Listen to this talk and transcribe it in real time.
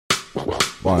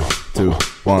1, 2,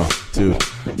 1, 2,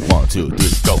 1, 2, 3,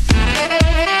 go.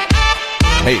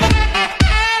 Hey,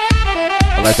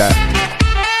 I like that.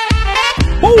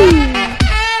 Woo!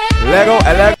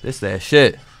 Lego. This that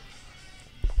shit.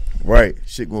 Right,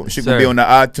 shit gonna be on the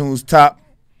iTunes top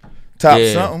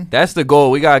something. That's the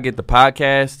goal. We gotta get the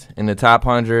podcast in the top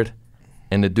 100,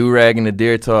 and the Do-Rag and the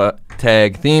Deer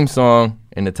Tag theme song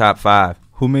in the top 5.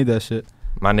 Who made that shit?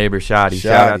 My neighbor Shotty.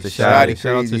 Shout out to Shotty.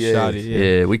 Shout out to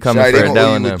Shotty. Yeah, we coming for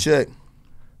Adele and them. Check.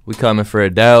 We coming for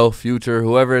Adele, Future,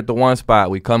 whoever at the one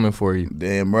spot. We coming for you.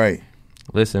 Damn right.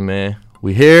 Listen, man.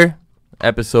 We here.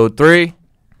 Episode 3.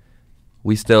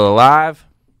 We still alive.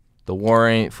 The war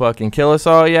ain't fucking kill us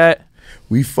all yet.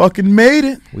 We fucking made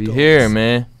it. We here,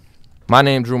 man. My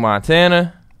name Drew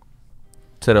Montana.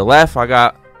 To the left, I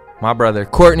got my brother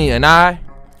Courtney and I.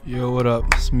 Yo, what up?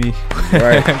 It's me.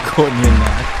 Right. Courtney and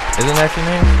I. Isn't that your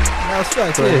name? That's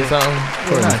facts. Courtney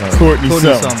something. Courtney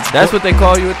something. That's what they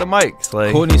call you at the mics.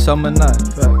 Like Courtney something not.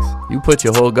 Facts. you put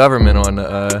your whole government on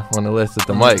the list at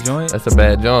the mics. Joint? That's a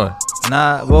bad joint.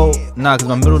 Nah, because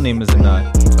my middle name is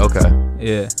Anai. Okay,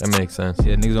 Yeah. that makes sense.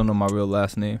 Yeah, niggas don't know my real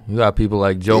last name. You got people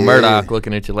like Joe Yeah. Murdoch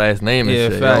looking at your last name and Yeah,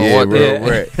 shit. facts. You Yeah, don't want real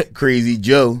that. right. Crazy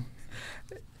Joe.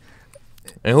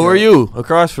 And who are you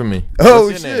across from me? Oh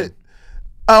What's your name? shit!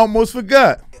 I almost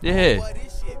forgot. Yeah.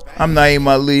 I'm Naeem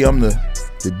Ali. I'm the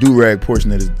do-rag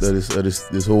portion of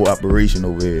this whole operation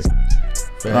over here.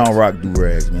 I don't rock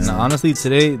do-rags, man. Nah, honestly,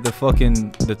 today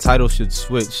the title should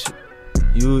switch.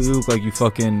 You look like you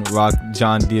fucking rock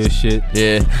John Deere shit,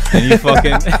 Yeah. and you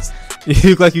fucking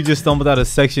you look like you just stumbled out of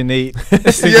Section 8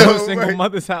 single right.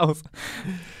 mother's house.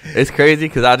 It's crazy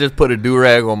because I just put a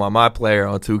do-rag on my player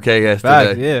on 2K yesterday.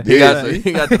 Fact, yeah.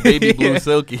 He got the baby blue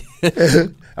silky.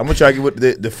 I'm gonna try to get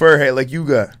with the fur hat like you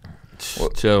got.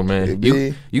 Chill, man. It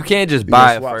be- You can't just You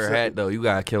buy a gonna swap fur something? hat, though. You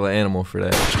got to kill an animal for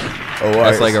that. Oh, all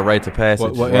That's right. like a rite to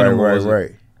passage. What right, animal right, was it?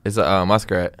 right. It's a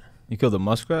muskrat. You killed a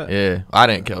muskrat? Yeah. I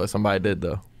didn't kill it. Somebody did,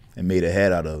 though. And made a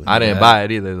hat out of it. I didn't buy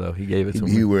it either, though. He gave it to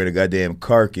He me. wear the goddamn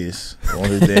carcass on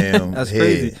his damn That's head.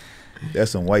 crazy.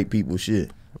 That's some white people shit.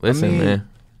 Listen, I mean, man.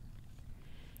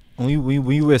 When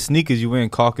you wear sneakers, you wearing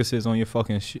carcasses on your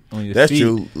fucking on your That's feet.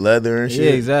 true. Leather and shit. Yeah,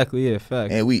 exactly. Yeah,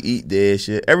 facts. And we eat dead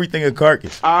shit. Everything a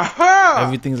carcass.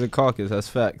 Everything's a carcass. That's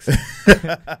facts.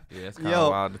 Yeah, it's kind Yo.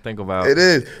 of wild to think about. It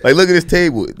is. Like, look at this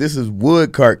table. This is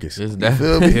wood carcass. It's You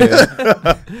feel me?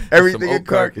 Yeah. Everything Some a oak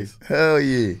carcass. Hell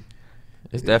yeah.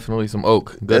 It's definitely some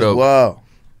oak. Good That's oak. wild.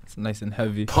 It's nice and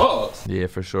heavy. Yeah,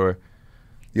 for sure.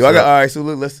 Yo, all right. So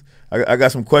look, I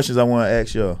got some questions I want to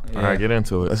ask y'all. All right, get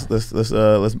into it. Let's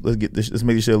get this. Let's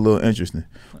make this shit a little interesting.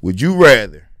 Would you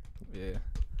rather Yeah.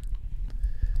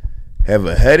 have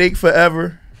a headache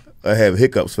forever or have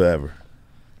hiccups forever?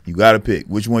 You gotta pick.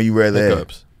 Which one you rather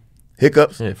Hiccups. have?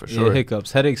 Hiccups? Yeah, for Yeah, sure.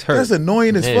 hiccups. Headaches hurt. That's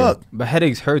annoying as Yeah. fuck. But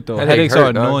headaches hurt though. Headache Headaches hurt,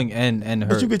 are dog. annoying and hurt.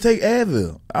 But you could take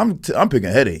Advil. I'm picking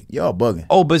headache. Y'all bugging.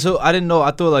 Oh, but so I didn't know. I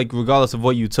thought like regardless of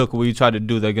what you took or what you tried to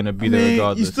do, they're gonna be there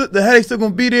regardless. The headache's still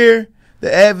gonna be there. The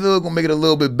Advil gonna make it a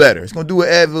little bit better. It's gonna do what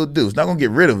Advil do. It's not gonna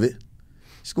get rid of it.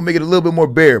 It's gonna make it a little bit more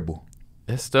bearable.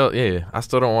 It's still, yeah. I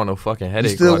still don't want no fucking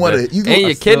headache. still all want day. it. You and go- your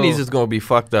I still- kidneys is gonna be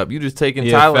fucked up. You just taking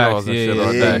Yeah, Tylenols facts. and Yeah, shit yeah,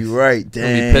 all Yeah, day. you right. You'll be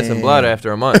Damn. pissing blood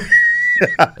after a month.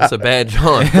 That's a bad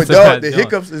joint. But a dog, bad the joint.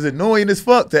 hiccups is annoying as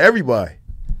fuck to everybody.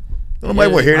 Nobody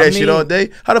Yeah, want to hear I that shit mean- all day.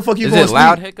 How the fuck you Is gonna it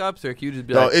loud sleep? hiccups or can you just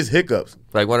be No, like, it's hiccups.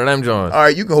 like one of them joints? All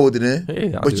right, you can hold it in.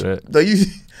 Yeah, I'll but do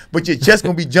that. But your chest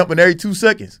gonna be jumping every 2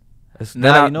 seconds. Then, Nah,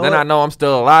 I, you know then what? I know I'm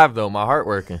still alive though. My heart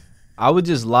working. I would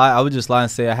just lie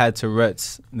and say I had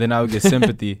Tourette's. Then I would get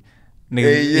sympathy. Nigga,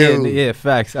 Hey, yo. yeah,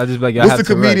 facts. I just be like, I What's had the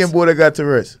comedian Tourette's. boy that got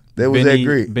Tourette's? That was that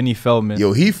great. Benny Feldman.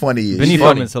 Yo, he funny as Benny shit.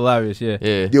 Feldman's hilarious. Yeah.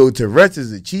 Yeah. Yo, Tourette's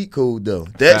is a cheat code though.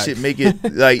 That Facts. shit make it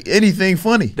like anything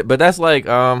funny. But that's like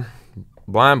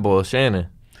blind boy Shannon.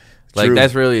 Like True.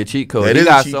 that's really a cheat code. That He is a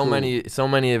got cheat so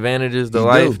many advantages to He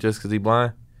life do. just because he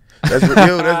blind. That's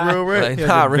real right. Like, He has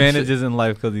Nah, real advantages in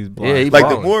life because he's blind. Yeah, he Like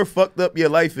ballin'. the more fucked up your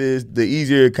life is, the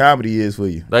easier comedy is for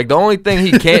you. Like the only thing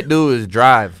he can't do is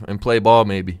drive and play ball.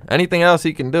 Maybe anything else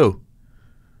he can do.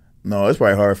 No, it's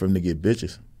probably hard for him to get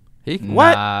bitches. He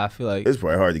what? Nah, I feel like It's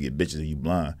probably hard to get bitches if you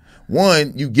blind.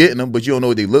 One, you getting them, but you don't know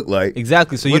what they look like.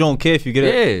 exactly. So you don't care if you get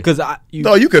it Yeah. because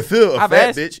No, you can feel a I've fat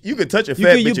asked- bitch. You can touch a you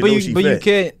fat can, bitch and but know you she but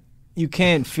fat. you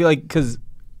can't feel like because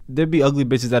there'd be ugly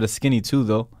bitches that are skinny too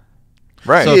though.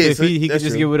 Right. So Yeah, if so he could that's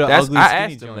just true. get with an That's ugly I skinny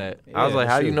asked him joint. that. Yeah, I was like,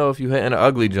 that's "How you true. know if you hitting an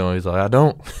ugly joint?" He's like, "I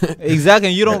don't." Exactly,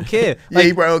 and you don't care. Yeah, Like,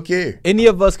 he probably don't care. any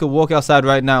of us could walk outside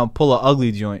right now and pull an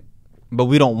ugly joint, but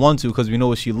we don't want to because we know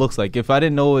what she looks like. If I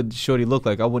didn't know what Shorty looked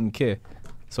like, I wouldn't care.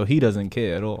 So he doesn't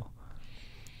care at all.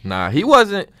 Nah, he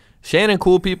wasn't. Shannon,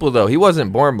 cool people though. He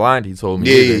wasn't born blind. He told me.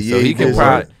 Yeah, either, yeah, so he he can was.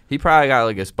 probably got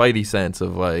like a spidey sense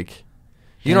of like,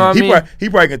 you know what I He mean? he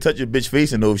probably can touch a bitch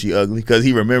face and know if she ugly because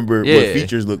he remember Yeah. what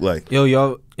features look like. Yo,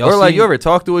 y'all Or like seen- you ever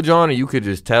talk to a John and you could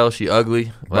just tell she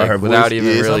ugly, By like her without voice. even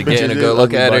Yeah, really some getting a bitches good is look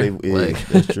ugly at by her. they- yeah, Like,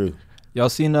 that's true. y'all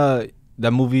seen that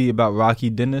movie about Rocky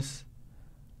Dennis?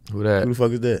 who that? Who the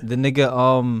fuck is that? The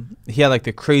nigga, he had like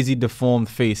the crazy deformed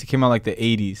face. It came out like the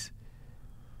 80s.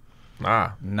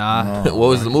 Nah. Nah. No. What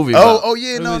was the movie about? Oh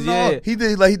yeah, It no, was- no. yeah. He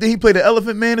did like he played the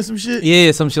Elephant Man or some shit.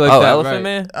 Yeah, some shit like Oh, that. Elephant right.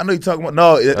 Man? I know you talking about.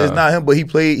 No, it's Oh. not him, but he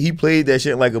played that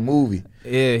shit like a movie.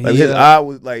 Yeah, Like his eye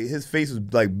was like his face was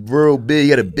like real big. He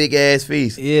had a big ass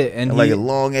face Yeah, and like a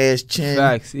long ass chin.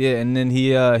 facts. Yeah, and then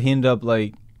he ended up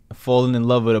like falling in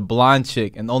love with a blonde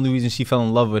chick, and the only reason she fell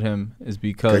in love with him is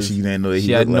because Because she didn't know that he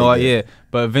she had looked no like that. idea.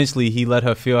 But eventually, he let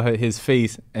her feel his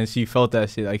face, and she felt that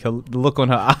shit, like the look on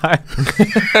her eye.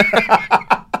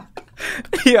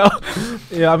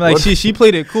 Yeah, I'm like, What- she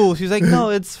played it cool. She was like, no,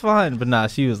 it's fine. But nah,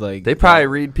 she was like, They probably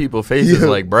read people's faces Yeah.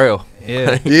 like Braille.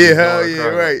 yeah. Yeah, hell yeah,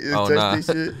 right. Just Oh, touch nah. this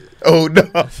shit. Oh no.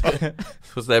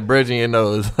 What's that bridge in your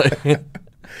nose?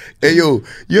 Hey yo,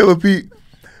 you ever peep?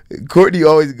 Courtney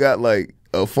always got like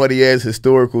a funny ass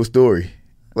historical story.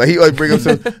 Like he always bring up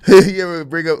some. He ever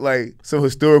bring up like some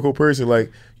historical person.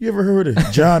 Like you ever heard of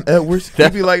John Edwards?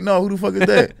 He'd be like, no, who the fuck is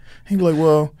that? He'd be like,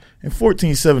 well, in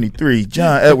 1473,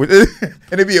 John Edwards, and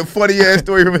it'd be a funny ass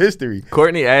story from history.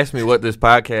 Courtney asked me what this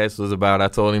podcast was about. I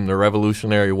told him the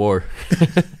Revolutionary War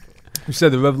You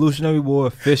said the Revolutionary War,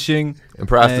 fishing, and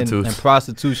prostitutes. and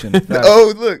prostitution. Facts.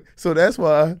 Oh look, so that's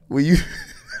why when you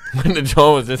When the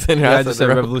John was just in there, Yeah, I I just said said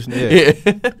the Revolutionary.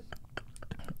 Yeah.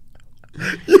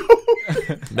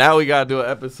 Now we gotta do an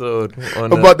episode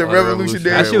on about the on Revolutionary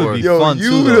That shit would War. be Yo, fun, you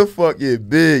too, the though. fucking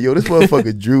big. Yo, this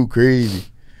motherfucker Drew crazy.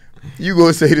 You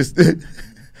gonna say this? Cause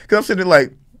I'm sitting there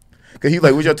like, cause he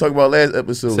like, what y'all talking about last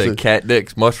episode? Said So- cat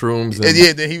dicks, mushrooms, and and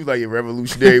yeah, then he was like, yeah,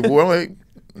 Revolutionary War. I'm like,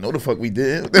 no, the fuck we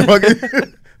did.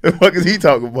 The fuck is he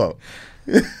talking about?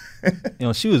 You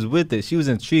know, she was with it. She was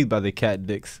intrigued by the cat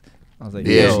dicks. I was like,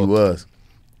 Yeah, yo, she was.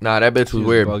 nah, that bitch she was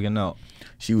weird. bugging out.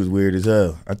 She was weird as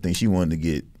hell. I think she wanted to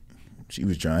get. She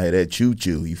was trying to have that choo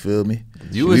choo. You feel me?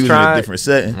 You We was in a trying. different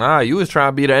setting. Nah, you was trying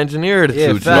to be the engineer to Yeah,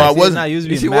 shoot facts. No, I Yeah, wasn't. Nah, you was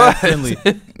being She mad was. friendly.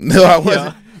 No, I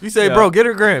wasn't. You say, Yeah. bro, get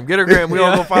her gram. We all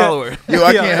gonna follow her. Yo,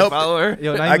 I Yeah, can't help it. Follow her.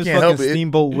 Yo, now I he was can't fucking help it.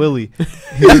 Steamboat Willie.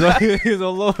 He was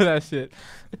all over that shit.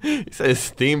 He said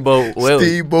Steamboat Willie.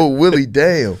 Steamboat Willie.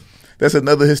 Damn, that's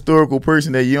another historical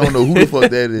person that you don't know who the fuck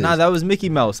that is. Nah, that was Mickey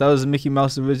Mouse. That was Mickey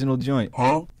Mouse's original joint.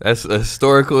 That's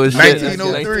historical as shit.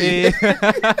 1903.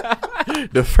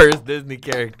 The first Disney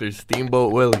character,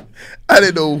 Steamboat Willie. I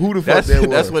didn't know who the fuck That's that was.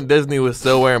 that's when Disney was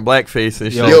still wearing blackface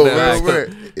and shit. Yo, Yo, facts. real right.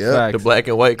 Yeah. Facts. The black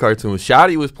and white cartoons.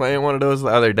 Shotty was playing one of those the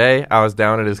other day. I was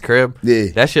down at his crib. Yeah.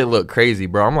 That shit looked crazy,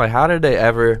 bro. I'm like, how did they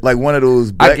ever? Like one of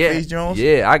those I blackface get, Jones.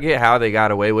 yeah, I get how they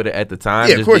got away with it at the time.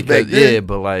 Yeah, of just course, because, back then. yeah,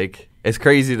 but like, it's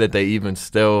crazy that they even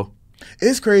still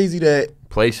It's crazy that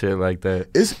play shit like that.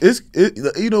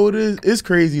 you know what it is. It's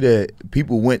crazy that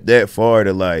people went that far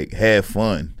to like have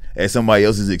fun at somebody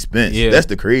else's expense. Yeah. That's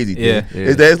the crazy thing. Yeah. Yeah.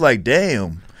 Is that it's like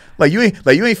damn, like you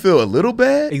ain't feel a little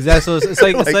bad. Exactly. So it's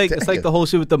like Like, it's like damn. the whole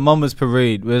shit with the Mummers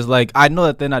Parade, where it's like I know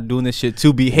that they're not doing this shit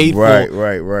to be hateful,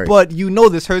 Right. but you know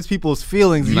this hurts people's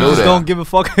feelings. You know just that. don't give a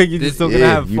fuck. You just don't gonna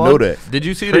yeah, have fun. you know that. Did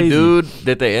you see Crazy. the dude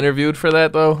that they interviewed for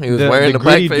that though? He was The- wearing the the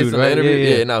gritty blackface dude, in the right? interview.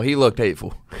 Yeah, yeah. No, he looked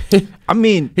hateful. I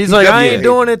mean, He's like, I definitely ain't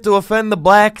doing it to offend the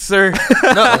blacks or no,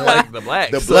 like the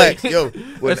blacks. The blacks, Like, yo,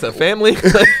 that's a family.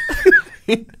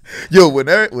 Yo,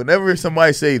 whenever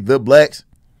somebody say the blacks,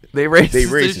 They racist, they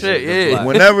as racist. shit.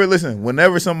 Yeah.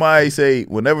 Whenever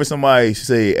somebody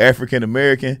say African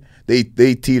American, they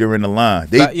teeter in the line.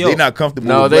 Yo. They not comfortable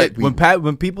No, with they- black people.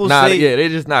 when people Nah, say yeah, they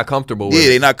just not comfortable with Yeah, it.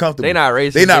 they not comfortable. They not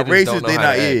racist. They not They just don't racist. know They how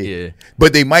not to act, yeah. yeah.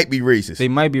 But they might be racist. they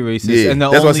might be racist, Yeah, and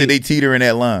that's why I say they teeter in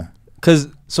that line. Because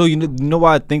so you know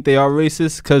why I think they are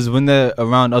racist? Because when they're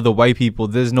around other white people,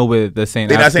 there's no way that they're saying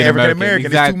They're not saying African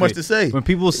African-American. It's too much to say. When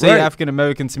people say Right. African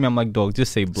American to me, I'm like, dog,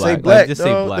 just say black. Say black. Like, just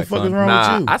say dog. black. The fuck son. is wrong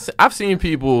Nah, with you? I've seen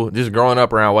people just growing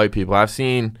up around white people. I've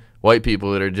seen white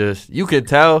people that are just, you could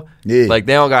tell, Yeah. like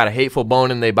they don't got a hateful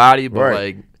bone in their body, but Right.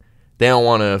 like they don't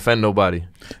want to offend nobody.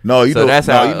 No, you So know that's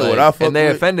no, how, you know like, what I fuck and they're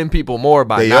with. offending people more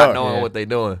by They not are, knowing yeah. what they're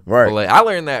doing. Right. But like I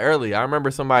learned that early. I remember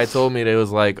somebody told me that it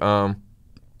was like,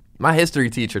 my history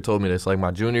teacher told me this, like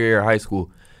my junior year of high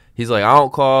school. He's like, I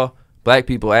don't call black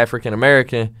people African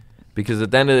American because at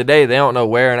the end of the day, they don't know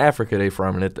where in Africa they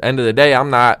from. And at the end of the day,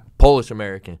 I'm not Polish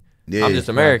American. Yeah, I'm just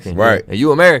American. right. And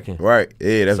you American. Right.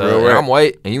 Yeah, that's So, real and right. I'm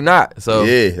white and you not. So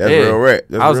Yeah, that's real right.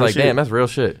 That's I was real like, shit. damn, that's real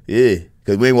shit. Yeah.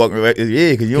 Cause we ain't walking around.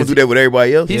 Yeah, cause you don't do that with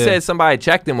everybody else. He said somebody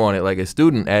checked him on it. Like a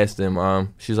student asked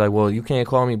him. She's like, "Well, you can't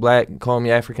call me black. Call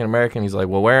me African American." He's like,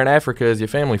 "Well, where in Africa is your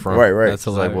family from?" Right. That's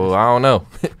He's hilarious. like, "Well, I don't know."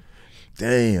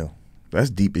 Damn,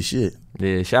 that's deep as shit.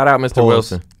 Yeah, shout out Mr. Pause.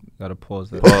 Wilson. Gotta pause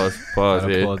that. Pause.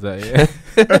 Gotta Yeah. pause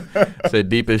that. Yeah. Said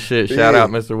deep as shit. Shout Yeah. out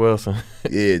Mr. Wilson.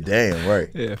 Yeah, damn, right.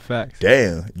 Yeah, facts.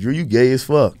 Damn, Drew, you gay as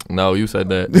fuck. No, you said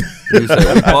that. You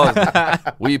said we paused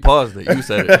it. We paused it. You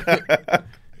said it.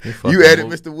 You added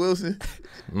Mr. Wilson?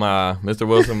 Mr.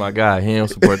 Wilson, my guy. He don't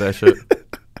support that shit.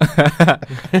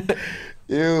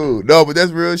 Ew. No, but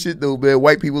that's real shit though, man.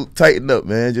 White people tighten up,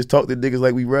 man. Just talk to niggas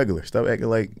like we regular. Stop acting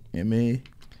like, you know what I mean?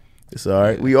 It's all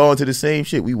right. We all into the same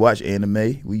shit. We watch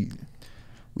anime. We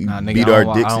Nah, nigga, beat I our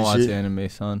don't, dicks I don't and watch shit. anime,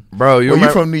 son. Bro, you You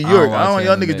remember? from New I don't York. watch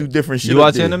Y'all anime. niggas do different shit. You up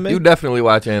watch there. anime? You definitely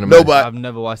watch anime. No, but I've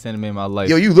never watched anime in my life.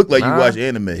 yo, you look like Nah. you watch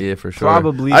anime. Yeah, for sure.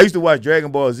 Probably. I used to watch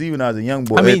Dragon Ball Z when I was a young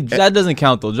boy. I mean, And- that doesn't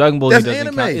count though. Dragon Ball Z That's doesn't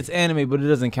anime. count. It's anime, but it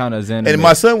doesn't count as anime. and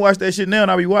my son watched that shit now,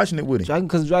 and I be watching it with him.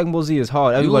 Because Dragon Ball Z is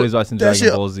hard. Everybody's watching that Dragon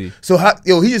shit- Ball Z. So how,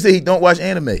 yo, he just said he don't watch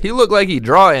anime. He looked like he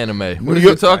draw anime. What New are you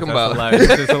York- talking That's about? hilarious.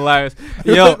 That's hilarious.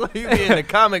 You Yo, look like you be in a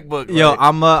comic book. yo, like.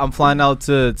 I'm flying out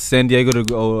to San Diego to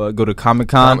go to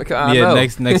Comic-Con. Comic-Con, I Yeah, know.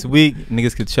 next week.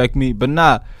 Niggas could check me, but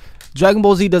nah. Dragon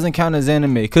Ball Z doesn't count as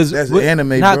anime because That's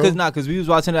anime, bro. Because we was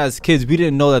watching it as kids. We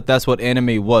didn't know that that's what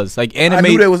anime was. Like anime. I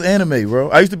knew that was anime, bro.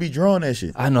 I used to be drawing that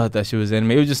shit. I know that shit was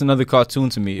anime. It was just another cartoon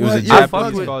to me. It was What? a Yeah,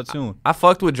 Japanese fuck cartoon. I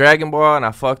fucked with Dragon Ball and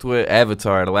I fucked with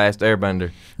Avatar, The Last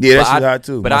Airbender. Yeah, that But shit hot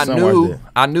too. But My I son watched knew that.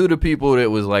 I knew the people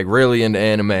that was like really into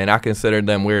anime, and I considered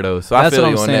them weirdos. So I That's feel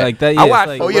what you I'm on saying, that. like that, I yeah, it's watched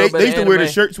like- a Oh yeah, little they bit used to of wear the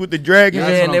anime. shirts with the dragons.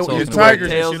 Yeah, and they That's what I'm used talking to about.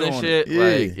 wear tigers tails and shit. Yeah.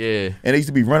 Like, yeah. And they used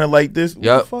to be running like this. What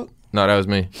Yup. the fuck? No, that was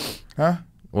me. Huh?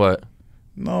 What?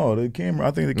 No, the camera.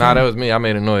 I think the Nah, camera. that was me. I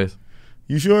made a noise.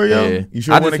 You sure, yo? Yeah. You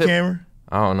sure I it wasn't just a hit- camera?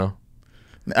 I don't know.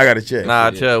 I gotta check.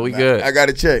 Nah, chill. We good. I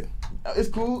gotta check. It's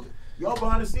cool. Y'all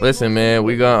behind the scenes. Listen, man,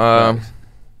 we gonna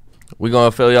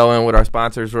fill y'all in with our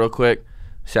sponsors real quick.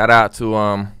 Shout out to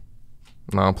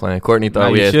No, I'm playing. Courtney thought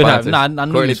Nah, we you had should have. sponsors. Nah, I knew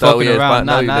you Courtney was thought we fucking had around. sponsors.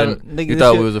 Nah, No, you nah, didn't. nigga, You this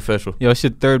thought shit- we was official. Yo, it's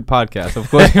your third podcast. Of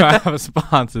course, you don't have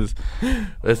sponsors.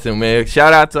 Listen, man.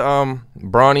 Shout out to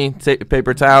Brawny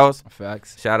Paper Towels.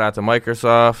 Facts. Shout out to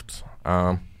Microsoft.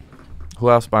 Who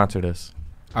else sponsored us?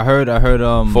 I heard.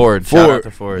 Ford. Shout out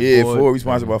to Ford. Yeah, Ford. Ford. We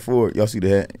sponsored by Ford. Y'all see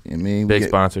that? I mean, Big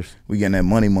sponsors. we getting that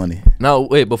money. No,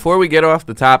 wait. Before we get off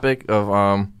the topic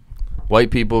of white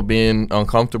people being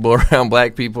uncomfortable around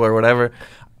black people or whatever,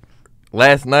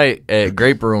 last night at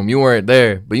Grape Room, you weren't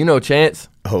there, but you know Chance.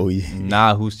 Oh yeah.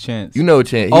 Nah, who's Chance? You know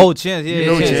Chance. Oh, Chance. Yeah, You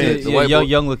know Chance. Chance. The Yeah, white young, boy.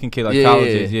 young looking kid, like Yeah, college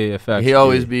yeah. age. Yeah, facts. He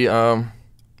always be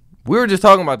we were just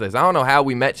talking about this. I don't know how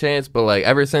we met Chance, but like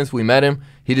ever since we met him,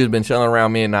 he just been chilling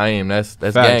around me and Naeem. That's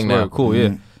Facts, gang now. word, cool.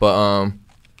 Yeah. But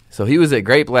so he was at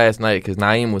Grape last night because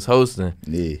Naeem was hosting,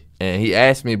 Yeah. and he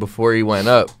asked me before he went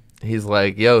up. He's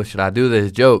like, "Yo, should I do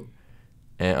this joke?"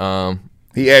 And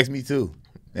He asked me too,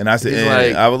 and I said, He's and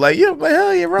like- I was like, yeah, like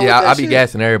hell yeah, wrong yeah, with that I be shit.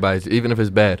 gassing everybody, even if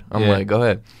it's bad. I'm Yeah. like, "Go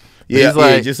ahead." Yeah, He's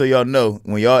like- just so y'all know,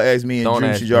 when y'all ask me and Don't Drew,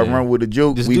 ask should y'all me. run with a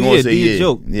joke, Just we do gonna your say yeah.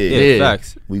 joke. Yeah. Yeah.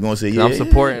 Facts. We gonna say yeah. I'm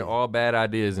supporting all bad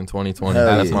ideas in 2020. Hell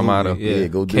That's yeah. my motto. Yeah,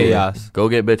 go do Chaos. Go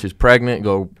get bitches pregnant.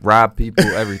 Go rob people.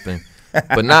 Everything.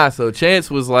 But nah. So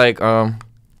Chance was like,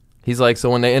 he's like, so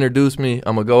when they introduce me,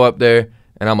 I'm gonna go up there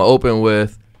and I'm gonna open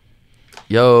with,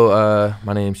 "Yo,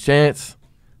 my name's Chance."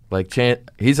 Like Chance,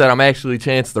 he said, "I'm actually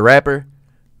Chance the rapper.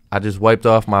 I just wiped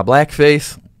off my black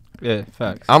face." Yeah,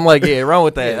 facts. I'm like, yeah, run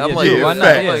with that. Yeah, I'm yeah, like, yeah, why facts. not?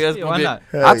 I'm like, Yeah, that's yeah, gonna why be- not?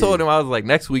 Hell I told yeah. him, I was like,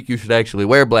 next week you should actually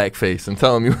wear blackface and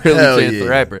tell him you really Hell Chance yeah. the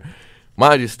rapper.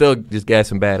 Mine just still just got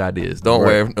some bad ideas. Don't Right.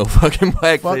 wear no fucking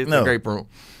blackface Fuck in no. the grape room.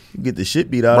 You get the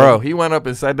shit beat out Bro, of him. he went up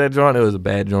and said that joint. It was a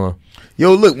bad joint.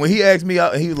 Yo, look, when he asked me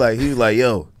out, he was like,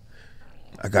 yo,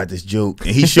 I got this joke.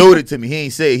 And he showed it to me. He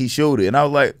ain't say it, he showed it. And I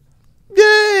was like,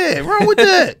 yeah, run with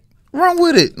that. Run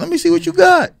with it. Let me see what you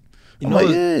got. You I'm know, like,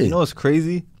 what's- yeah. you know what's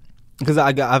crazy? Because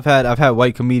I've had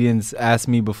white comedians ask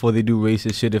me before they do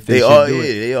racist shit if they, They should all- do yeah,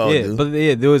 it. they all do. But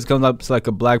yeah, there always comes up to like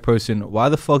a black person. Why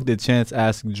the fuck did Chance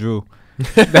ask Drew? Yo,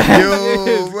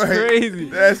 That right. is crazy.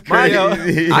 That's Mind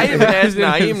crazy. you, I even asked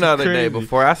That Naeem is the other day crazy.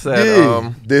 before I said,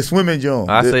 Yeah, the swimming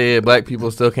joint. I said, yeah, black people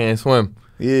still can't swim.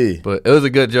 Yeah. But it was a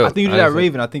good joke. I think you did I that just-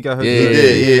 Raven. I think I heard. Yeah, He that.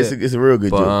 did, yeah, it's a real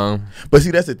good But joke. But see,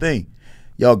 that's the thing.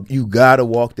 Y'all, you gotta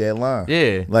walk that line.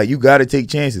 yeah. Like, you gotta take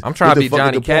chances. I'm trying What to the be fuck is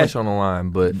Johnny the Cash point? on the line,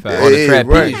 but Facts. on the Yeah, trapeze,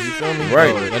 right. you feel me?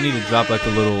 Right. I need to drop like a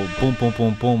little boom, boom,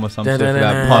 boom, boom or something for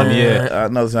Da-da-da-da. that pun. Yeah. I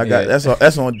know. So I got Yeah.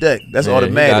 that's on deck. That's Yeah, he got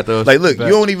automatic. those. Like, look, Facts.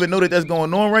 you don't even know that that's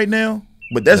going on right now,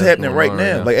 but that's That's happening going right on now.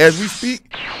 right now. Like, as we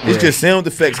speak, It's just sound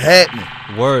effects happening.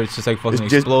 Word, it's just like fucking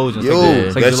It's just explosions. yo,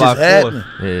 It's like that's July just happening.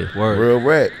 4th. Yeah. Word. Real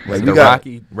rap. Like The we got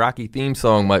Rocky theme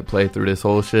song might play through this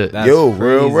whole shit That's yo,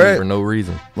 real crazy. rap. for no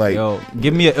reason. Like Yo,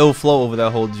 give me an ill flow over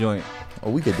that whole joint. oh,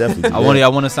 we could definitely. Do I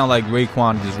want to sound like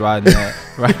Raekwon just riding that,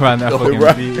 riding that Yo, fucking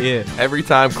right. beat. Yeah. Every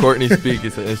time Courtney speaks,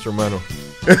 it's an instrumental.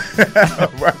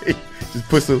 right. Just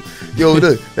put some. Yo,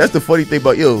 look. That's the funny thing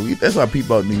about that's why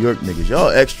people out New York niggas. Y'all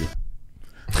extra.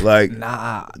 Like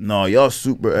Nah. no, y'all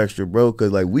super extra, bro.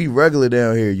 Cause like we regular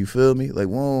down here. You feel me? Like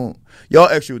y'all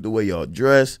extra with the way y'all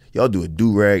dress. Y'all do a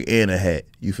do rag and a hat.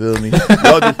 You feel me?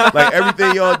 Y'all do, like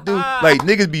everything y'all do. Like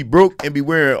niggas be broke and be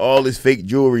wearing all this fake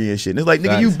jewelry and shit. And it's like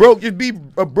nigga, you Facts. broke. Just be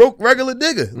a broke regular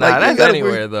nigga. Nah, like, you that's gotta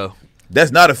anywhere wear- though.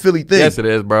 That's not a Philly thing. Yes, it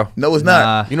is, bro. No, it's Nah.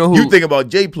 not. You know who? You think about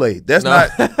J Play. That's No.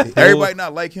 not. Everybody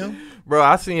not like him. Bro,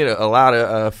 I seen a lot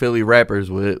of Philly rappers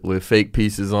with fake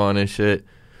pieces on and shit.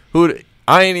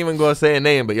 I ain't even gonna say a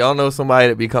name, but y'all know somebody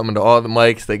that be coming to all the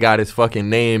mics that got his fucking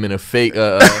name in a fake.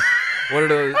 What are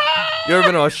those? You ever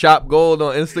been on Shop Gold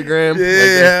on Instagram?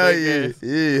 Yeah, hell fake yeah. ass?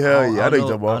 Yeah, hell yeah. I know you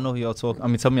talking about. I know who y'all talk. I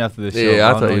mean, tell me after this show. Yeah,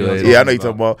 I'll I tell know you who y'all later. Yeah, I know you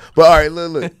talking talking about. But all right,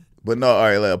 look. But no, all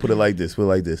right, look, put it like this. Put it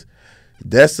like this.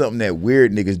 That's something that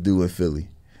weird niggas do in Philly.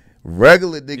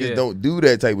 Regular niggas Yeah. don't do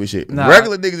that type of shit. Nah,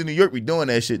 Regular niggas in New York be doing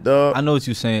that shit, dog. I know what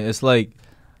you're saying. It's like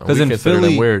Oh, because we in consider them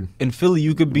Philly, weird.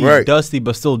 you could be Right. dusty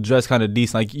but still dress kind of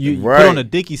decent. Like you Right. put on a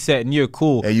Dickie set and you're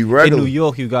cool. And you in regular. New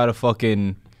York, you gotta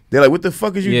fucking They're like, what the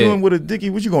fuck is you Yeah. doing with a dickie?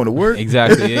 What you going to work?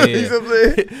 exactly. Yeah, You yeah. know what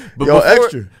I'm saying? But Y'all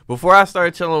extra. Before I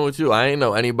started chilling with you, I ain't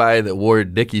know anybody that wore a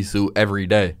Dickie suit every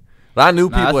day. I knew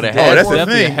Nah, people that's that a- Oh, had that's one. a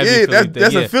definitely a thing. heavy Yeah, Philly that's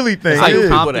thing, a yeah. Philly thing. I knew Yeah.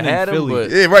 people Compton that and had them, Philly. but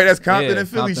Yeah, right. That's Compton Yeah, and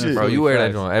Philly Compton and shit. bro, Philly you wear that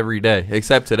facts. joint every day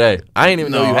except today. I ain't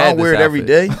even know you I had don't wear this it every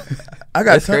outfit. day. I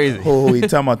got That's crazy. Oh, wait,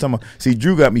 time out. See,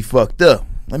 Drew got me fucked up.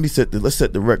 Let's set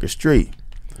the record straight.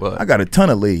 What? I got a ton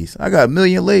of lays. I got a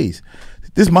million lays.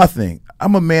 This is my thing.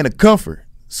 I'm a man of comfort.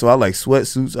 So I like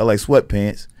sweatsuits. I like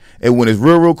sweatpants. And when it's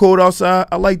real cold outside,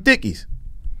 I like Dickies.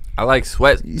 I like You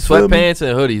feel me? sweatpants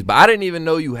and hoodies, but I didn't even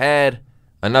know you had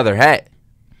another hat.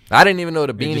 I didn't even know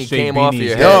the They beanie just straight came off of beanies.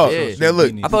 your Dog, head. now Yeah.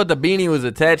 look. I thought the beanie was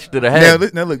attached to the Now,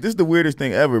 head. now look, this is the weirdest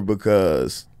thing ever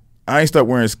because I ain't start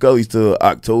wearing Scullies till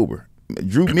October.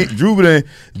 Drew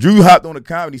hopped on the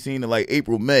comedy scene in like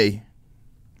April, May.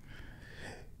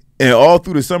 And all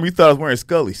through the summer, you thought I was wearing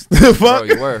Scullies. The Bro, fuck?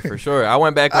 you were for sure. I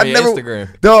went back I on your never-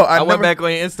 Instagram. Dog, I I went never- back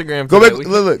on your Instagram. Go today. back,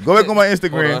 look, go back on my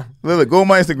Instagram. Hold Look, go on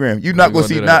my Instagram. You not We gonna gonna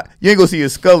see do that. you ain't gonna see a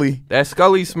Scully. That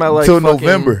Scully smell like Till fucking,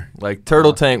 November. like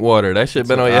turtle tank water. That shit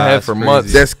been on your Ah, head that's for crazy.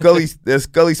 months. That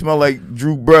Scully smell like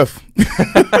Drew breath.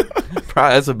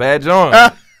 Probably, that's a bad joint.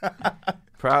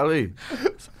 Probably.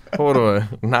 Hold on,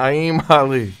 Naeem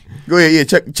Ali. Go ahead,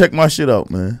 yeah, check my shit out,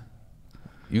 man.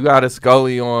 You got a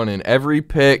Scully on in every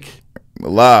pick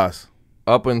Lies.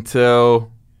 up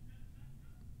until.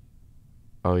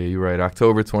 Oh yeah, you're right.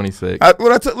 October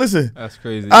 26th. Listen. That's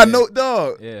crazy. I yeah. know,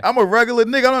 dog. Yeah. I'm a regular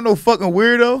nigga. I'm not no fucking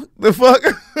weirdo. The fuck?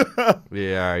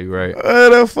 Yeah, all right, you right.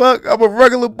 The fuck? I'm a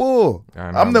regular bull.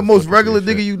 I know, I'm the I'm most fucking regular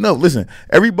shit. nigga you know. Listen,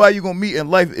 everybody you gonna meet in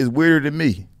life is weirder than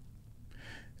me.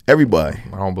 Everybody.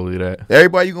 I don't believe that.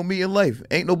 Everybody you gonna meet in life.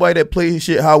 Ain't nobody that plays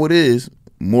shit how it is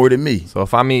more than me. So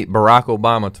if I meet Barack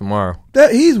Obama tomorrow,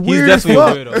 He's weird as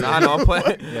definitely a fuck. weirdo. nah, no, I'm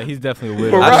playing. Yeah, he's definitely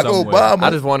a weirdo. Barack somewhere. Obama. I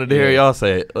just wanted to hear y'all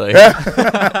say it. Like,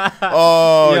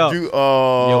 Oh, Yo.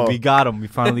 Yo, we got him. We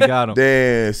finally got him.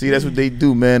 damn. See, that's what they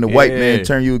do, man. The white man Yeah.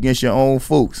 turn you against your own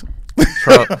folks.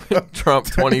 Trump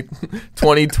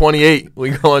 2028.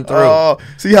 We going through. Oh,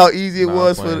 see how easy it Nah,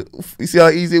 was I'm you see how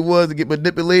easy it was to get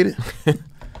manipulated?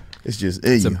 It's just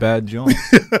in It's a you. bad joint.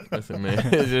 Listen, man,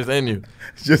 it's just in you.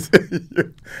 It's just in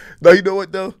you. No, you know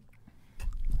what though?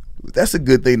 That's a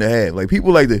good thing to have. Like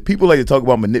people like to talk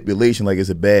about manipulation like it's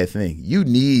a bad thing. You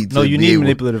need No, to you be need able-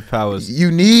 manipulative powers.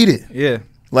 You need it. Yeah.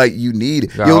 Like you need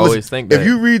it. I always think if that.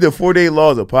 you read the 4-day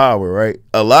laws of power, right?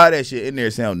 A lot of that shit in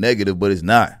there sound negative, but it's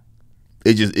not.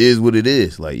 It just is what it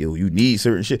is. Like, yo, you need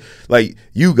certain shit. Like,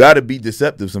 you gotta be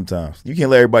deceptive sometimes. You can't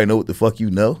let everybody know what the fuck you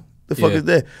know. The fuck Yeah. is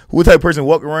that? What type of person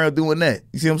walking around doing that?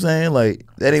 You see what I'm saying? Like,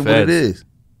 that ain't what it Feds. is.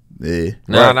 Yeah.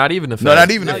 Nah, Right. not even the No, feds.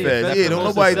 not even No, the yeah, feds. that's Yeah, the don't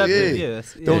most nobody. deceptive. Yeah. Yeah,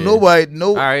 that's- Don't yeah. nobody know.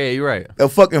 All right, yeah, you're right. A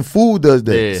fucking fool does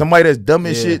that. Yeah. Somebody that's dumb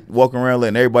as Yeah. shit walking around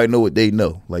letting everybody know what they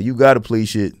know. Like, you gotta play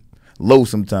shit low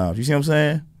sometimes. You see what I'm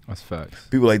saying? That's facts.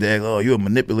 People like to act, oh, you a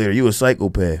manipulator, you a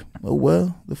psychopath. Oh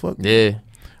well, the fuck. Yeah.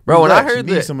 Bro, when I Relax, you heard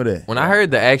need the some of that. when I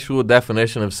heard the actual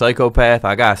definition of psychopath,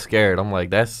 I got scared. I'm like,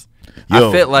 that's Yo,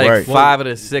 I fit like right. 5 of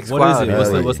the 6 What is qualities. it? What's,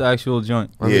 Like- what's the actual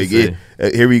joint? Let me Yeah,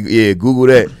 see. Here we Google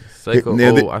that. Psycho.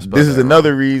 Now, I spelled this is that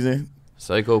another reason.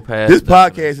 Psychopath. This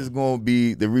definitely. podcast is going to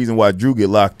be the reason why Drew get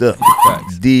locked up.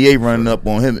 Facts. DA running up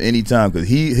on him anytime because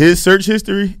his search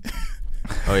history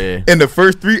Oh yeah. in the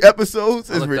first 3 episodes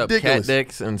I is looked up cat ridiculous.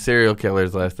 dicks and serial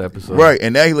killers last episode. Right,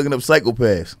 and now he looking up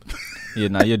psychopaths. Yeah,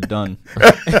 now you're done.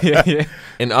 Yeah.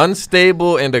 An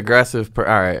unstable and aggressive. All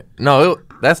right. No,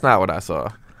 that's not what I saw.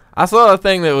 I saw a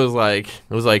thing that was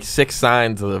like 6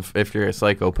 signs of if you're a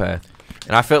psychopath,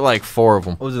 and I felt like 4 of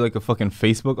them. What was it, like a fucking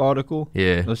Facebook article?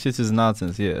 Yeah. Those shits is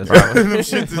nonsense. Yeah. Them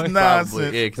shits is Probably.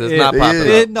 nonsense. Yeah, because it's not popping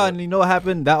Yeah. up. No, and you know what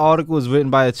happened? That article was written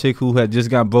by a chick who had just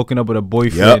gotten broken up with a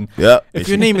boyfriend. Yep. If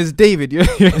your name is David, you're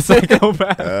a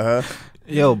psychopath. Uh-huh.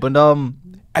 Yo, but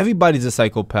everybody's a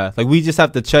psychopath. Like, we just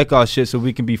have to check our shit so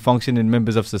we can be functioning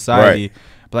members of society. Right.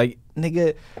 But like,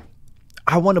 nigga,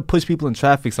 I want to push people in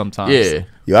traffic sometimes. Yeah.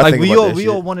 Yo, I Like think we about all that we shit.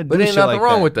 all want to do But ain't shit nothing like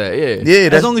wrong that. with that. Yeah. Yeah, As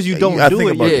that's- long as you don't I do think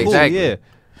it, about yeah, that cool, shit. exactly.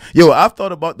 yeah. Yo, I've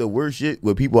thought about the worst shit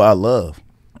with people I love.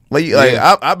 Like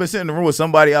I've been sitting in the room with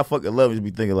somebody I fucking love and just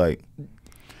be thinking like,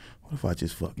 what if I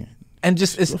just fucking, And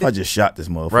just what if I just shot this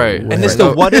motherfucker? Right. What And it's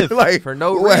happened? the what if. like, For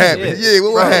no what reason. happened? Yeah,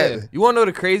 what Bro, happened? You want to know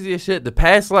the craziest shit? The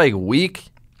past like week,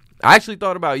 I actually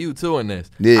thought about you too in this.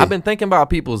 Yeah. I've been thinking about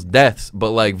people's deaths,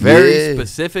 but like very Yeah.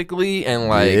 specifically and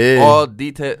like Yeah. all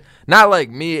detail. Not like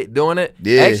me doing it.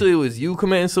 Yeah. Actually, it was you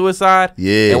committing suicide.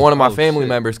 Yeah. And one of my Oh, family shit.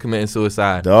 members committing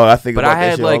suicide. Dog, I think But about I that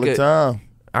had, shit like, all the a- time.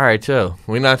 All right, chill.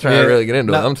 We're not trying Yeah. to really get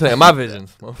into it. No. I'm saying my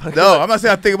visions. No, I'm not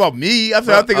saying I think about me. I'm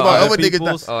saying I think Oh, about other other niggas.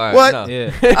 people's- All right, What? no.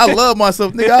 Yeah. I love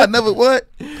myself, nigga. I never what?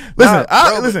 Listen, Nah,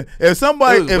 bro, listen. If it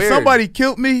was weird. somebody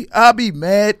killed me, I'll be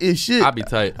mad as shit. I'll be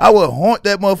tight. I would haunt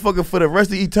that motherfucker for the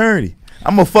rest of eternity.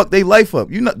 I'm gonna fuck their life up.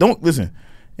 You know, don't listen.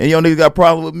 And y'all niggas got a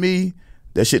problem with me?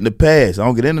 That shit in the past. I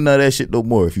don't get into none of that shit no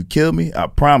more. If you kill me, I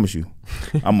promise you,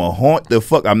 I'm gonna haunt the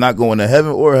fuck. I'm not going to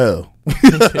heaven or hell.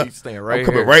 You staying right I'm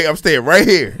coming here. right. I'm staying right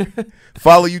here.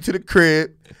 Follow you to the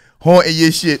crib, haunting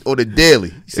your shit on the daily.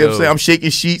 You see what I'm Yo. saying? I'm shaking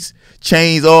sheets,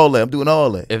 chains, all that. I'm doing all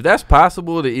that. If that's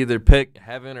possible to either pick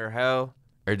heaven or hell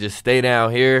or just stay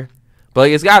down here, but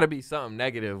like, it's got to be something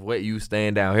negative with you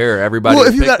staying down here. Everybody Well, would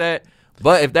if you pick got- that.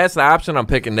 But if that's the option, I'm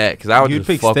picking that because I would You'd just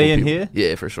pick fuck staying with people. here?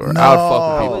 Yeah, for sure. I would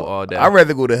fuck with people all day. I'd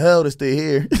rather go to hell than stay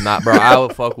here. Not, bro. I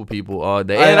would fuck with people all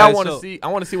day, All and right, I want to so- see. I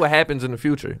want to see what happens in the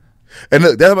future. And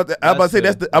look, that's about the, I'm about to say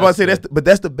That's that's the, I'm about to say fair. but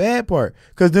that's the bad part.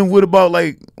 Cause then what about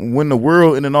like when the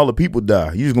world and then all the people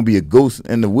die? You just gonna be a ghost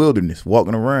in the wilderness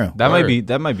walking around. That Word.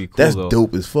 might be cool. That's though.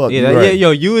 dope as fuck. Yeah, You that, right. yeah,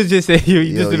 yo, you was just saying you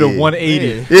just Yo, did a yeah.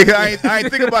 180. Yeah, cause I ain't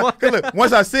think about. Cause look,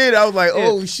 once I said it, I was like,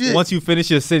 oh shit. Once you finish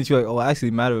your sentence, you're like, oh,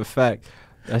 actually, matter of fact,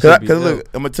 that Cause, should be cause dope. look,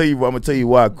 I'm gonna tell you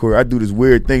why, Corey. I do this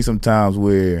weird thing sometimes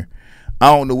where I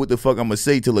don't know what the fuck I'm gonna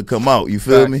say till it come out. You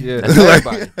feel Facts, me? yeah. That's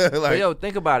everybody. But like, yo,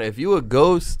 think about it. If you a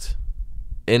ghost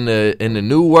in the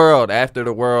new world after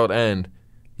the world end,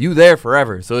 you there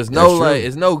forever. So it's no That's true. like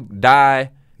it's no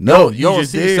die. No, you you don't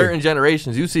just see there. certain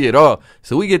generations. You see it all.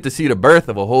 So we get to see the birth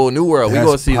of a whole new world. We That's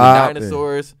go see poppin'. the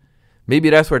dinosaurs. Maybe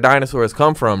that's where dinosaurs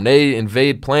come from. They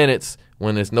invade planets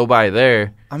when there's nobody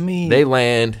there. I mean, They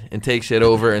land and take shit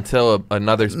over until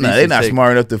another species. nah, they not take-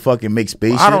 smart enough to fucking make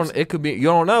spaceships. I don't. It could be. You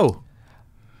don't know.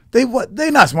 They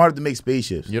not smart enough to make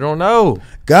spaceships. You don't know.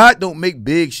 God don't make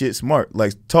big shit smart.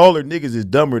 Like taller niggas is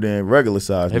dumber than regular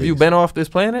size. Have you niggas. been off this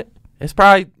planet? It's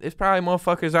probably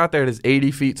motherfuckers out there that's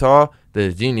 80 feet tall.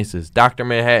 That's geniuses. Dr.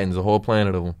 Manhattan's a whole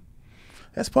planet of them.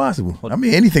 That's possible. I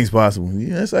mean, anything's possible.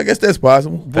 Yes, I guess that's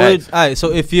possible. would, Facts. all right,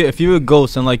 so if you're a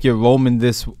ghost and like you're roaming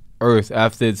this earth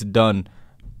after it's done,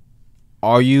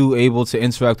 are you able to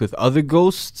interact with other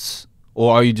ghosts,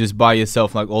 or are you just by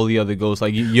yourself like all the other ghosts?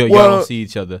 Like y'all Well, don't see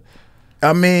each other.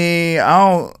 I mean, I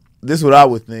don't. This is what I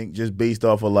would think, just based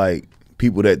off of like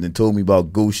people that done told me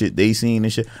about ghost shit they seen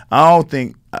and shit. I don't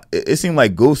think it seemed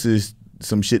like ghosts is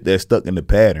some shit that's stuck in the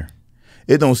pattern.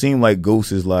 It don't seem like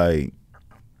ghosts is like.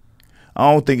 I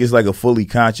don't think it's like a fully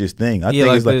conscious thing. Yeah,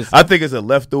 like this- I think it's a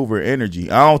leftover energy.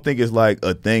 I don't think it's like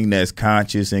a thing that's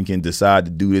conscious and can decide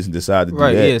to do this and decide to do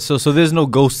Right? that. Yeah. So there's no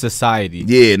ghost society.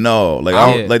 Yeah, no, like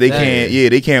I don't, Yeah, like they that- can't. Yeah,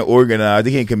 they can't organize.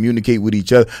 They can't communicate with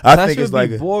each other. I That think should it's be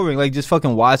like boring. Like just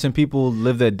fucking watching people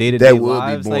live their day to day that would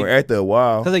lives. be boring. Like, After a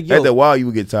while, 'cause, like, yo, after a while, you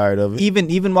would get tired of it.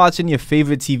 even watching your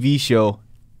favorite TV show,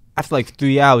 after like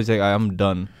 3 hours, like I'm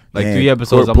done. Like Man, 3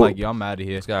 episodes, I'm Corp- like, yo, I'm out of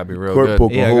here. It's gotta be real Court good.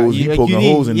 poking holes. you He poking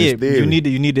need, holes in yeah, his theory.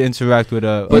 you need to interact with You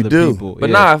other do. people. But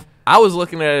yeah. nah, I was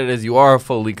looking at it as you are a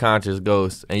fully conscious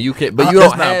ghost, and you can, but you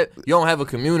don't have a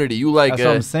community. You like That's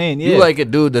what I'm saying. Yeah. You like a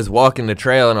dude that's walking the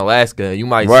trail in Alaska. You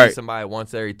might see somebody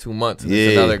once every 2 months. And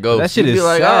it's another ghost. That shit You'd is be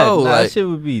like, sad. oh, that shit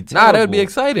would be terrible. that would be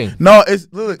exciting. No,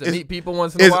 to meet people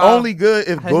once in a It's while. only good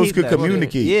if ghosts could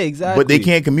communicate. Yeah, exactly. But they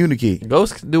can't communicate.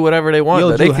 Ghosts can do whatever they want. Yo,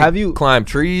 though. dude, They can climb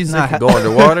trees. They can go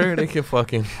underwater. They can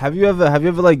fucking. Have you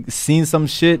ever like seen some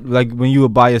shit like when you were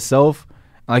by yourself,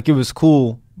 like it was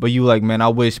cool, but you like, man, I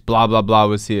wish blah blah blah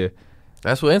was here.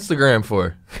 That's what Instagram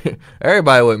for.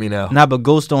 Everybody with me now. Nah, but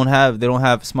ghosts don't have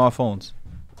smartphones.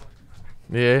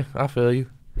 Yeah, I feel you.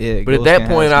 Yeah, but at that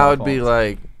point, I would be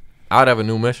like, I'd have a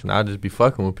new mission. I'd just be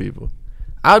fucking with people.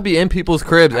 I'd be in people's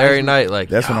cribs every night. Like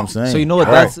that's what I'm saying. So you know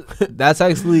what? That's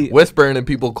actually whispering in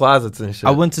people's closets and shit.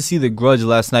 I went to see The Grudge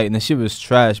last night, and the shit was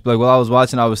trash. But like while I was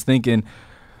watching, I was thinking,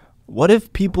 what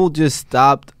if people just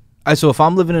stopped? So if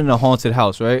I'm living in a haunted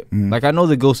house, right? Mm-hmm. Like I know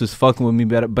the ghost is fucking with me,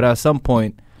 but at some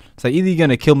point, it's like either you're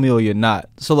gonna kill me or you're not.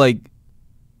 So like,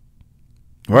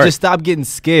 just stop getting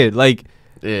scared. Like,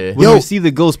 when you see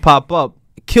the ghost pop up,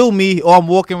 kill me or I'm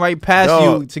walking right past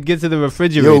you to get to the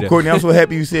refrigerator. Yo, Courtney, I'm so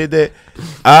happy you said that.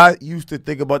 I used to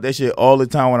think about that shit all the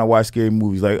time when I watch scary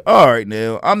movies. Like, all right,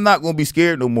 now I'm not gonna be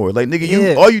scared no more. Like,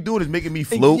 nigga, all you doing is making me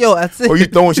float. Yo, that's it. Or you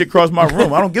throwing shit across my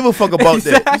room. I don't give a fuck about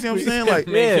that. You see what I'm saying? Like,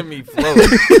 making me float.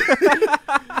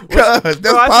 Cause that's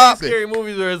I popping. see scary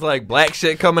movies where it's like black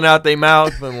shit coming out their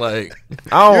mouth and like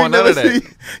I don't want none of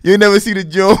that. You never see the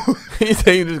joke. He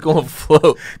say you just gonna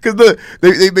float. Cause look,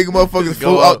 they make motherfuckers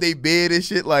float out their bed and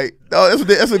shit. Like, no,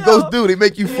 that's what ghosts do. They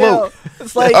make you float.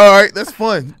 It's like, all right, that's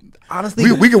fun.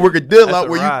 Honestly, we can work a deal out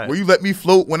where you let me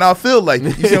float when I feel like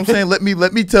it. You see what I'm saying?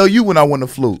 Let me tell you when I want to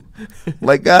float.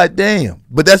 Like, goddamn.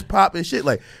 But that's popping shit.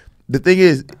 Like, the thing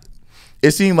is,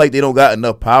 it seems like they don't got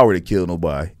enough power to kill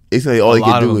nobody. It's like all they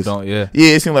can do is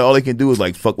it seems like all they can do is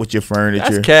like fuck with your furniture.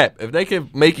 That's cap. If they can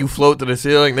make you float to the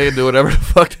ceiling, they can do whatever the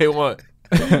fuck they want.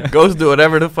 Ghosts do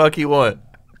whatever the fuck he want.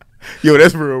 Yo,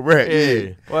 that's real rap.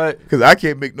 Yeah. What? Because I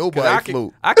can't make nobody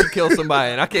float. I can kill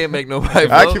somebody and I can't make nobody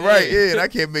float. And I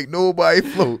can't make nobody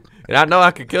float. And I know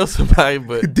I can kill somebody,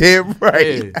 but damn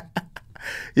right.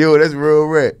 Yo, that's real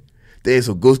rap. Damn,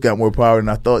 so ghosts got more power than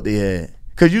I thought they had.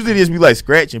 Cause usually they just be like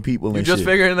scratching people and shit. You just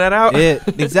figuring that out? Yeah,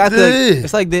 exactly.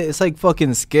 It's like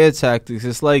fucking scare tactics.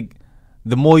 It's like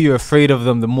the more you're afraid of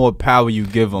them, the more power you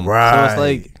give them. Right. So it's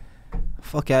like,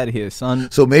 fuck out of here,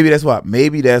 son. So maybe that's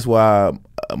why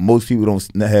most people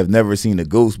have never seen a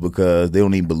ghost, because they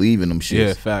don't even believe in them shit.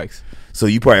 Yeah, facts. So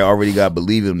you probably already got to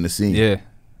believe in them to see. Yeah.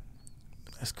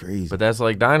 That's crazy. But that's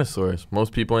like dinosaurs.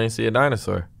 Most people ain't see a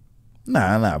dinosaur.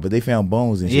 Nah, but they found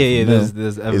bones and Yeah, shit.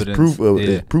 there's evidence.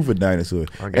 It's proof of dinosaurs.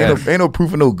 Ain't no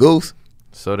proof of no ghosts.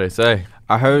 So they say.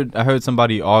 I heard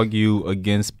somebody argue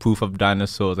against proof of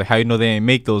dinosaurs. Like, how you know they ain't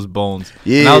make those bones?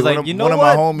 Yeah, and I was like, one of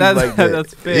my homies like that.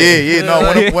 That's fair. Yeah,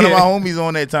 no, one of my homies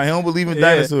on that time. He don't believe in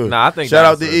dinosaurs. Nah, I think shout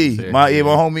out to E. My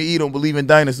homie E don't believe in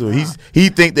dinosaurs. He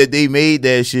think that they made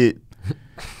that shit.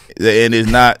 And it's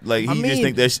not like just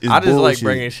think that shit is I just bullshit. like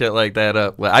bringing shit like that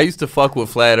up. Like, I used to fuck with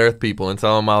flat Earth people and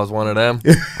tell them I was one of them.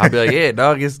 I'd be like, "Yeah,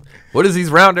 dog, what is these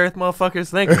round Earth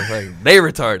motherfuckers thinking? Like, they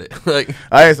retarded." Like,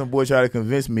 I had some boy try to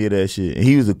convince me of that shit, and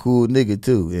he was a cool nigga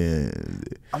too.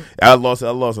 And I lost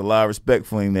a lot of respect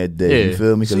for him that day. You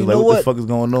feel me? Because like, what the fuck is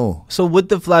going on? So with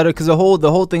the flat Earth, because the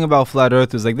whole thing about flat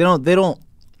Earth is like they don't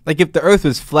like, if the Earth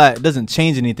is flat, it doesn't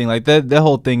change anything. Like that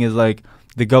whole thing is like,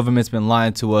 the government's been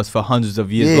lying to us for hundreds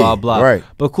of years, blah, blah. Right.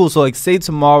 But cool, so like say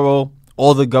tomorrow,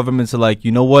 all the governments are like,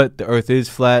 you know what? The Earth is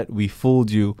flat. We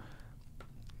fooled you.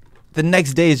 The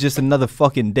next day is just another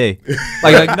fucking day.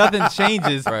 Like nothing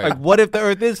changes. Right. Like, what if the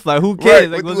Earth is flat? Who cares?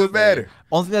 Right. Like, what does it matter?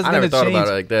 Only thing that's I gonna never thought change. about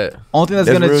it like that. Only thing that's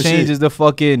That's gonna real change shit. is the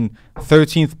fucking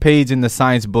 13th page in the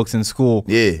science books in school.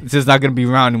 Yeah. It's just not gonna be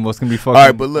round anymore. It's gonna be fucking. All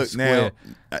right, but look square.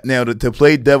 now to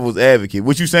play devil's advocate,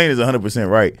 what you saying is 100%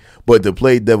 right. But to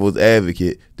play devil's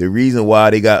advocate, the reason why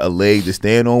they got a leg to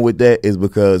stand on with that is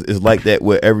because it's like that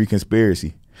with every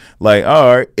conspiracy. Like,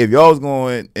 all right, if y'all was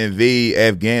going to invade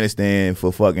Afghanistan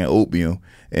for fucking opium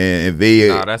and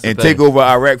invade and take over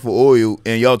Iraq for oil,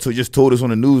 and y'all just told us on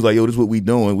the news like, yo, this is what we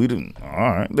doing. We didn't. All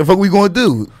right, the fuck we gonna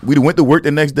do? We went to work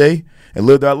the next day and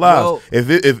lived our lives. Well,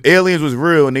 if aliens was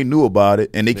real and they knew about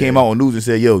it and they came out on news and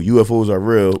said, yo, UFOs are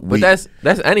real. But that's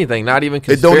anything, not even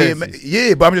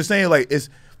conspiracy. But I'm just saying, like, it's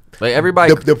like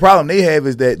everybody. The problem they have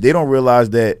is that they don't realize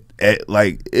that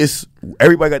it's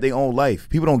everybody got their own life.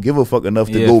 People don't give a fuck enough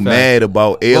to go mad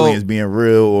about aliens being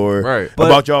real or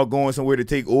about y'all going somewhere to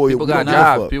take oil. People got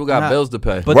jobs. People got bills to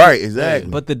pay. Right,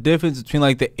 exactly. But the difference between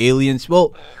like the aliens,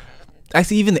 well,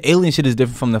 actually even the alien shit is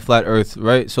different from the flat Earth,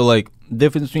 right? So like,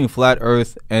 difference between flat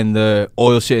Earth and the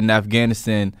oil shit in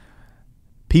Afghanistan,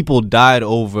 people died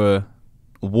over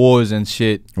wars and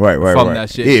shit right from that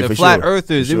shit. Yeah, the flat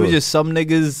earthers, it was just some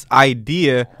niggas'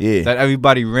 idea that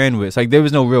everybody ran with. It's like there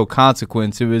was no real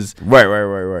consequence. It was right.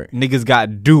 Niggas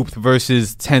got duped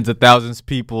versus tens of thousands of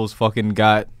people's fucking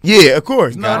got of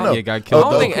course. No. Got killed.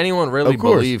 I don't think anyone really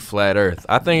believe flat Earth.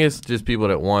 I think it's just people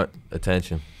that want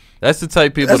attention. That's the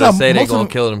type of people that say they're gonna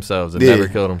kill themselves and never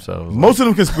kill themselves. Most of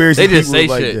them conspiracy they just say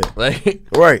like shit that. like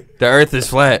right. The Earth is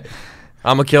flat.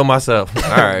 I'm gonna kill myself. All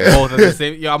right. Both at the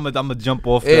same. Yeah, I'm gonna jump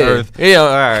off the earth. Yeah, all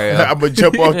right. I'm gonna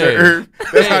jump off the earth.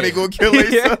 That's how they gonna kill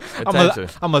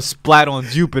themselves. I'm gonna splat on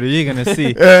Jupiter. You're gonna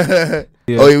see.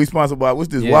 Oh yeah, we sponsored by what's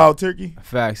this? Wild Turkey.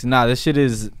 Facts. Nah, this shit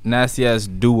is nasty ass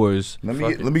doers. Let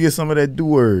me get some of that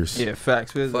doers. Yeah,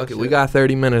 facts. Fuck it. We got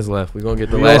 30 minutes left. We gonna get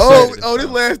the last. This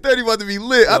last 30 about to be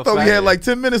lit. I thought we had like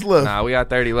 10 minutes left. Nah, we got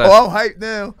 30 left. Oh, I'm hyped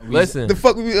now. Listen, the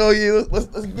fuck we? Oh yeah, let's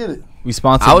get it. We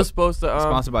sponsored. I was supposed to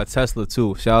sponsored by Tesla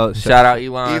too. Shout out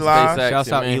Elon. SpaceX,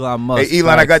 shout out Elon Musk. Hey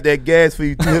Elon, I got that gas for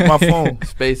you. Hit my phone.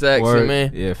 SpaceX, word.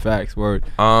 man. Yeah, facts. Word.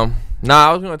 Nah,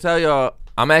 I was gonna tell y'all.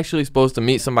 I'm actually supposed to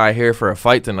meet somebody here for a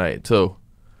fight tonight too.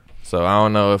 So I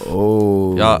don't know if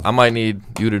y'all. I might need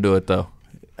you to do it though.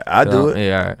 I do it.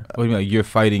 Yeah. All right. What do you mean? Like you're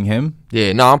fighting him?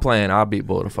 Yeah. No, I'm playing. I'll beat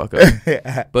Bull the fuck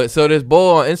up. But so this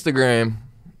Bull on Instagram,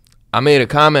 I made a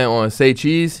comment on Say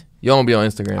Cheese. You don't be on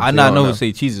Instagram. I not know who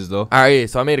Say Cheese is though. All right. Yeah,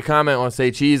 so I made a comment on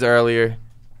Say Cheese earlier,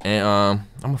 and I'm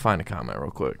gonna find the comment real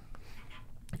quick.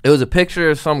 It was a picture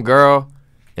of some girl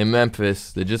in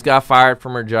Memphis that just got fired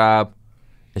from her job,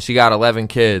 and she got 11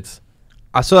 kids.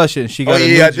 I saw that shit. And she got a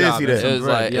new I job. did see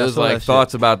that. It was like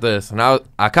thoughts about this, and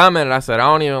I commented. I said I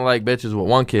don't even like bitches with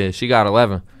one kid. She got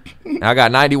 11. And I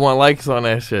got 91 likes on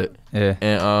that shit. Yeah.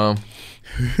 And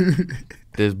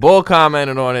this Bull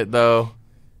commented on it though.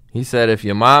 He said if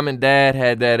your mom and dad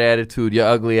had that attitude, your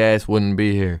ugly ass wouldn't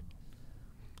be here.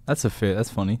 That's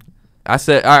funny. I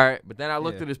said, all right, but then I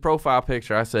looked at his profile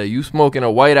picture. I said, you smoking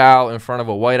a White Owl in front of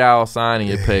a White Owl sign in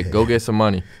your pic. Go get some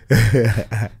money.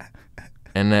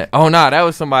 And that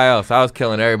was somebody else. I was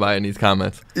killing everybody in these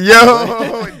comments.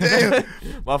 Yo, damn.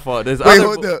 My fault. Wait,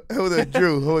 hold up,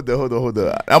 Drew. Hold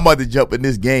up. I'm about to jump in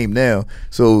this game now.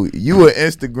 So you an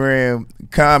Instagram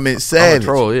comment savage. I'm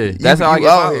a troll, yeah. That's how I get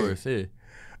followers, yeah.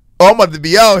 Oh, I'm about to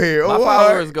be out here. My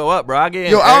followers go up, bro. I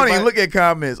don't even look at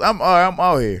comments. I'm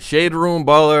out here. Shade Room,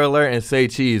 Baller Alert, and Say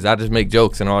Cheese. I just make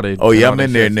jokes and all that. Oh yeah, I'm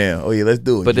in there now. Oh yeah, let's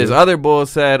do it. But this other bull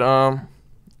said,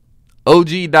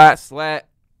 OG.slat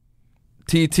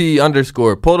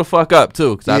TT_. Pull the fuck up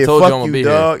too, because I told you I'm gonna be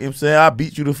dog. here. You know what I'm saying? I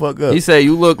beat you the fuck up. He said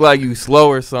you look like you slow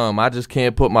or something. I just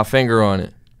can't put my finger on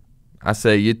it. I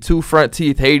said your two front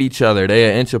teeth hate each other. They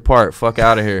an inch apart. Fuck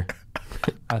out of here.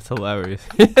 That's hilarious.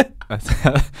 That's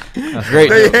great.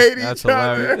 They joke. hate That's each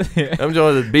other. hilarious. I'm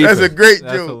joining beefing. That's a great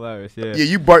That's joke. hilarious. Yeah. Yeah,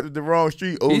 you barked up the wrong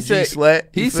street. OG slat.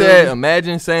 He said,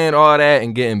 imagine saying all that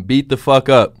and getting beat the fuck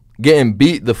up. Getting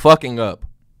beat the fucking up.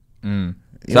 So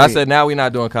I said, now we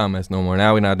not doing comments no more.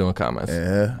 Now we not doing comments.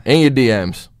 Yeah. In your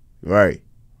DMs. Right.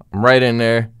 I'm right in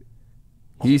there.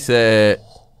 He said,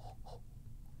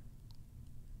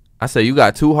 I said, you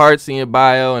got 2 hearts in your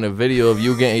bio and a video of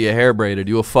you getting your hair braided.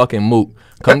 You a fucking mook.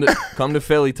 Come to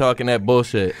Philly talking that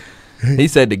bullshit. He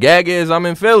said, the gag is I'm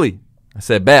in Philly. I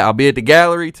said, bet. I'll be at the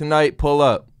gallery tonight. Pull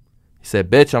up. He said,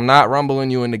 bitch, I'm not rumbling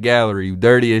you in the gallery. You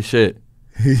dirty as shit.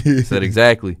 I said,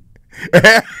 exactly.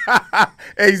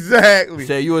 Exactly. He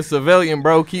said, you a civilian,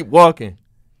 bro. Keep walking.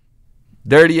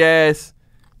 Dirty ass.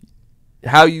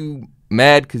 How you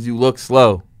mad because you look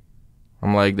slow?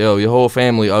 I'm like, yo, your whole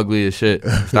family ugly as shit.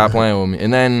 Stop playing with me.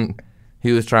 And then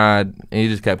he was trying, and he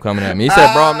just kept coming at me. He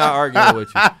said, bro, I'm not arguing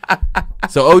with you.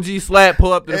 So OG Slat,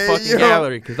 pull up to the fucking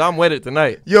gallery, because I'm with it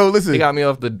tonight. Yo, listen. He got me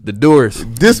off the doers.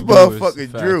 This motherfucker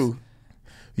Drew,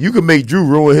 you can make Drew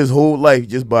ruin his whole life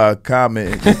just by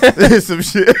commenting some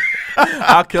shit.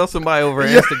 I'll kill somebody over an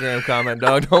Instagram comment,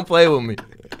 dog. Don't play with me.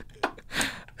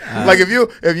 Like if you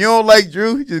don't like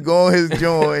Drew, just go on his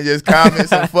joint and just comment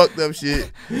some fucked up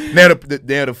shit. Now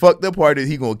the fucked up part is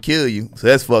he gonna kill you, so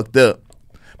that's fucked up.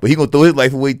 But he gonna throw his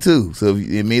life away too. So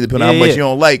it means depending on how much you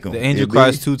don't like him. The angel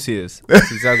cries 2 tears.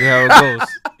 That's exactly how it goes.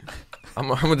 I'm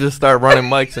gonna just start running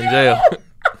mics in jail.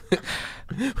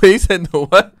 But he said the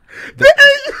what?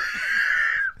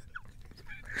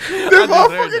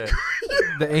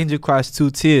 The angel cries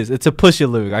 2 tears. It's a Pusha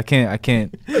lyric. I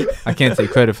can't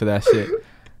take credit for that shit.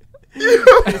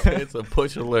 It's a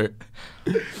push alert.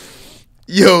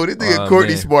 Yo, this nigga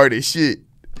Courtney smart as shit.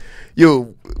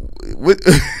 Yo, what?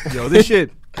 Yo, this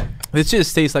shit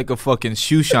tastes like a fucking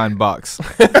shoe shine box.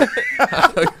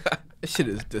 This shit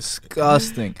is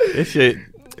disgusting. This shit.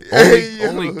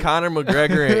 Only Conor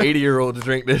McGregor and 80-year-olds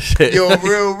drink this shit. Yo,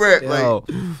 real rap. Yo.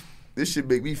 This shit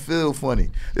make me feel funny.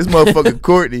 This motherfucker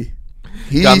Courtney.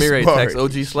 He's got me ready to smart. text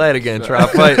OG Slad again. Try to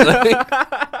fight.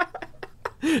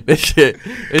 This shit,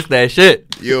 it's that shit.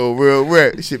 Yo, real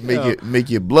rap. This shit make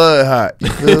your blood hot. You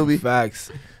feel me?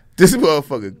 Facts. This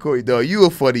motherfucker Courtney, dog. You a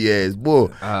funny ass boy.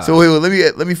 So hey,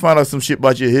 let me find out some shit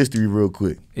about your history real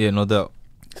quick. Yeah, no doubt.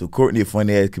 So Courtney a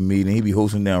funny ass comedian. He be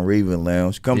hosting down Raven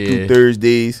Lounge. Come through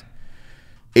Thursdays,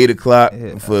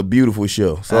 8:00 for a beautiful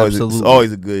show. So it's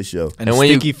always a good show. And when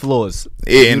sticky floors.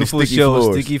 Yeah, and the sticky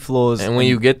floors. Sticky floors. And when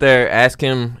you get there, ask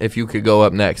him if you could go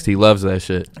up next. He loves that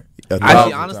shit.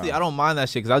 Actually, honestly, I don't mind that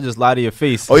shit because I'll just lie to your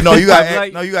face. Oh no, you got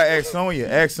you got to ask Sonya.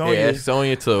 Ask Sonya. Yeah, ask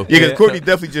Sonya too. Yeah, because Courtney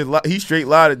definitely he straight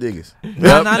lie to niggas.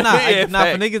 Nah,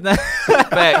 for niggas.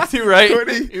 Facts, you right.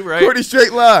 Courtney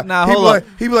straight lie. Nah, hold on.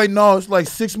 He be like, no, it's like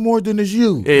 6 more than it's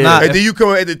you. Yeah. Nah, and then you come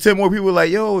at the 10 more people like,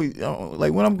 yo,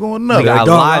 like when I'm going up. Nigga,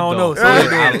 I don't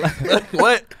know.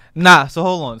 What? Nah, so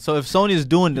hold on. So if Sonya's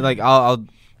doing it, like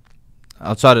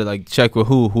I'll try to like check with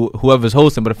whoever's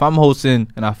hosting. But if I'm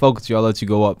hosting and I focus you, I'll let you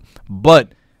go up. But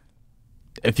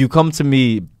if you come to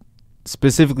me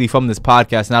specifically from this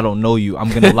podcast and I don't know you, I'm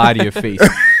gonna lie to your face.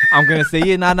 I'm gonna say,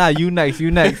 yeah, nah, you next.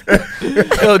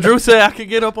 Yo, Drew said I could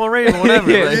get up on Raven, whatever.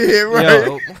 Yeah, right.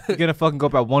 Yo, you're gonna fucking go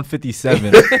up at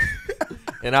 157.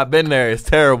 And I've been there. It's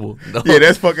terrible. Yeah,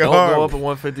 that's fucking don't hard. Go up at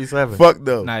 157. Fuck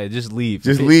though. Nah, just leave.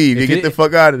 Just leave. You get the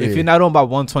fuck out of there. If you're not on by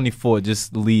 124,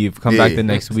 just leave. Come back the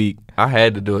next week. I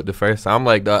had to do it the first time. I'm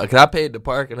like, because I paid the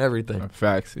park and everything.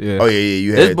 Facts. Yeah. Oh yeah,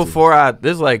 you had this before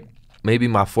this is like maybe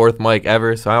my 4th mic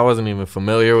ever, so I wasn't even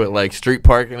familiar with like street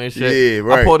parking and shit. Yeah,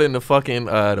 right. I pulled in the fucking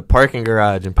the parking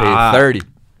garage and paid 30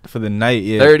 for the night.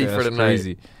 Yeah, 30 for the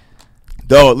crazy. night.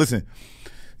 Dog, listen.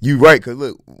 You right, cause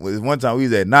look, one time we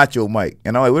was at Nacho Mike,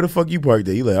 and I'm like, where the fuck you parked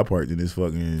at? He like, I parked in this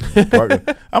fucking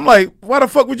park. I'm like, why the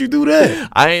fuck would you do that?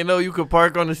 I ain't know you could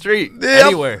park on the street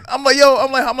anywhere. I'm like,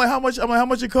 how much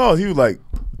it cost? He was like,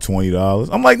 $20.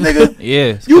 I'm like, nigga,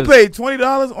 yeah, you paid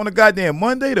 $20 on a goddamn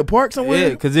Monday to park somewhere? Yeah,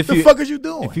 because if the fuck is you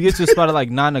doing? If you get to a spot at like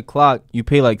 9:00, you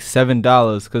pay like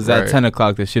 $7 because at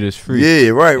 10:00 the shit is free. Yeah,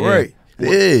 right.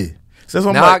 Yeah. So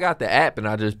that's now I got the app and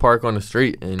I just park on the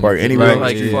street and park anywhere.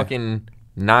 Like fucking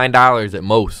 $9 at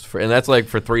most and that's like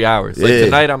for 3 hours. Like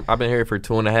tonight I've been here for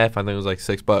 2.5. I think it was like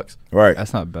 $6. Right.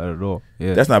 That's not bad at all.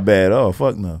 Yeah. That's not bad at all.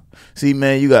 Fuck no. See,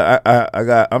 man, you got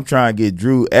I'm trying to get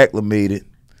Drew acclimated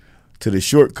to the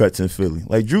shortcuts in Philly.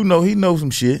 Like Drew he knows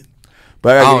some shit.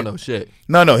 But I don't know shit.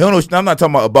 No, he don't know. I'm not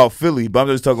talking about Philly, but I'm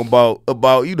just talking about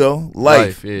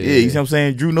life. Yeah, you see what I'm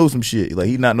saying? Drew knows some shit. Like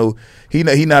he not no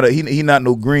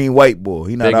green white boy.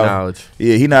 He not big out, knowledge.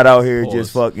 Yeah, he not out here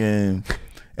just fucking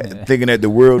thinking that the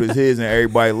world is his and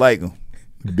everybody like him.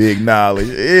 Big knowledge.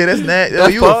 Yeah, that's not. Yo,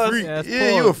 you a freak.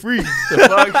 Yeah, you a freak.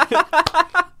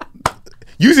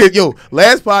 You said,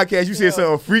 last podcast you said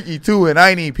something freaky too, and I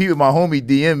ain't even peeping. My homie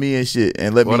DM me and shit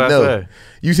and let me know.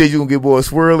 You said you gonna get boy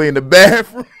swirly in the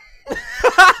bathroom.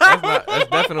 That's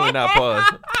definitely not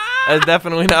pause. That's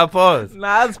definitely not pause.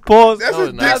 Nah, that's pause. That's no,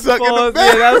 a dick suck in the bathroom.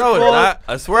 Yeah, that's no, it's not.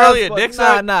 A swirly, a dick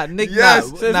suck? Nah, Nick, yes.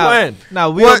 Since when? Nah,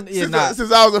 we what? don't.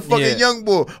 Since I was a fucking young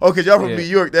boy. Oh, cause y'all from New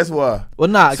York, that's why. Well,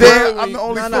 nah. Swirly, I'm the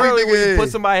only swirly where you put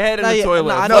somebody's head in the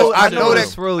toilet. I know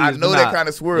that kind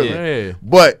of swirly. Yeah.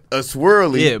 But a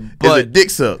swirly is a dick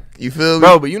suck. You feel me?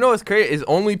 Bro, but you know what's crazy? It's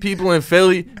only people in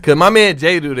Philly, cause my man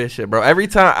Jay do this shit, bro. Every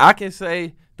time I can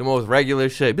say the most regular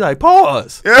shit, be like,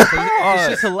 pause. It's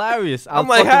just hilarious. I'm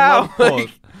like, how?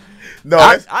 No,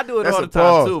 I do it all the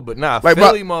time too, but like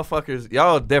Philly motherfuckers,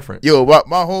 y'all different. Yo, my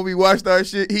homie watched our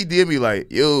shit. He did me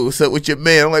like, yo, what's up with your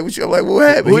man? I'm like, what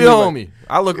happened? Who your homie?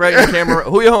 I look right in the camera.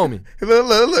 Who your homie?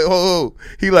 Look, hold.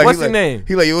 He like, what's his name?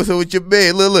 He like, yo, what's up with your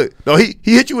man? Look. No, he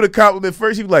hit you with a compliment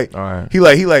first. He was like, all right. He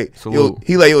like, salute.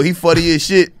 Yo, he funny as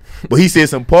shit. But he said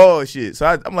some pause shit. So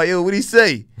I'm like, yo, what'd he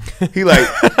say? He like,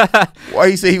 why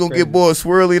he say he gonna get boy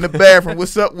swirly in the bathroom?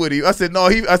 What's up with him? I said, no,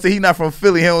 he not from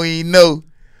Philly. He don't even know.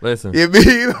 Listen,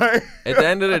 like, at the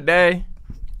end of the day,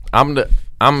 I'm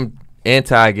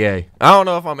anti-gay. I don't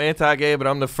know if I'm anti-gay, but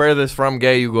I'm the furthest from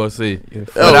gay you gonna see.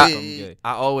 I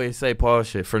always say pause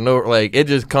shit for no, like it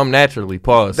just come naturally.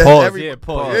 Pause. Pause.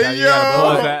 Pause. You gotta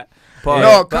pause that. Pause.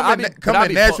 No,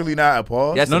 coming naturally, not a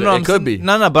pause. Yes, no, it could be.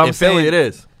 No, but I'm saying Philly it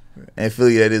is. And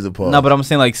Philly, that is a pause. No, but I'm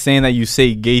saying like saying that you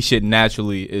say gay shit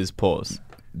naturally is pause.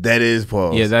 That is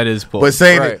pause. Yeah, that is pause. But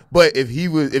saying but if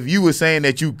you were saying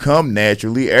that you come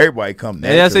naturally, everybody come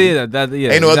naturally.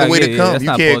 Ain't no other way to come.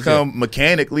 You can't come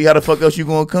mechanically. How the fuck else you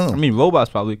gonna come? I mean,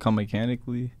 robots probably come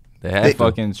mechanically. They have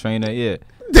fucking trainer. Yeah,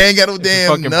 they ain't got no damn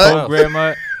fucking nut.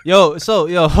 programmer. Yo,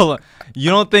 hold on. You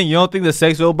don't think the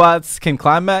sex robots can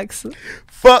climax?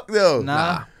 Fuck no.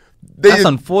 Nah. That's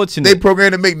unfortunate. They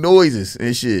programmed to make noises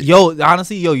and shit. Yo,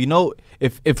 honestly, you know,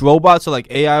 if robots or like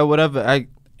AI or whatever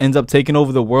ends up taking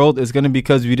over the world, it's gonna be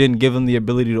because we didn't give them the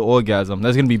ability to orgasm.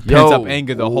 There's gonna be pent up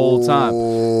anger the whole time.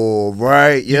 Oh,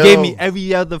 right. You gave me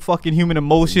every other fucking human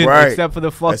emotion except for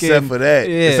the fucking. Except for that.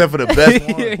 Yeah. Except for the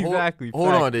best one. Exactly.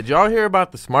 Hold on. Did y'all hear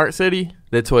about the smart city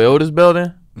that Toyota's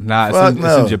building? Nah, it's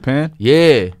in Japan.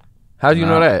 Yeah. How do you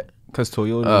know that? Because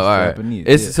Toyota is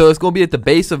Japanese. So it's gonna be at the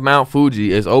base of Mount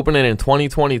Fuji. It's opening in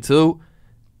 2022,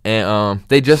 and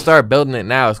they just started building it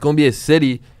now. It's gonna be a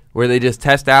city where they just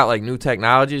test out like new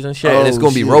technologies and shit, and it's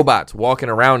gonna be robots walking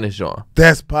around this joint.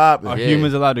 That's popping. Are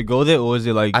humans allowed to go there, or is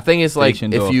it like? I think it's like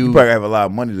if you probably have a lot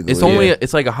of money to go. It's only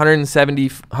it's like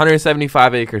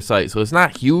 175 acre site, so it's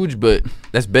not huge, but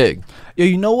that's big. Yo,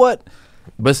 you know what?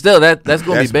 But still, that's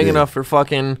gonna be big enough for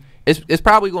fucking. It's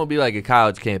probably gonna be like a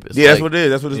college campus. Yeah, that's what it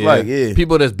is. That's what it's like. Yeah,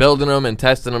 people that's building them and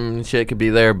testing them and shit could be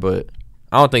there, but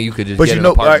I don't think you could just. But get you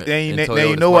know, an apartment now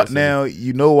you know what? Now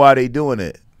you know why they doing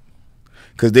it.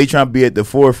 Because they trying to be at the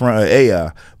forefront of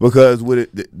AI. Because with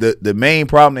it, the main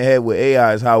problem they have with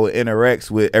AI is how it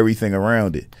interacts with everything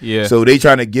around it. Yeah. So they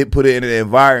trying to put it in an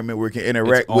environment where it can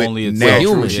interact with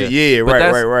natural shit. Yeah,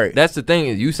 right. That's the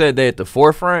thing. You said they at the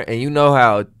forefront, and you know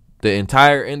how the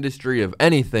entire industry of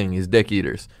anything is dick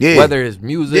eaters. Yeah. Whether it's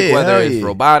music, whether it's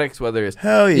robotics, whether it's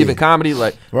even comedy.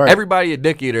 Like, everybody a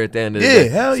dick eater at the end of the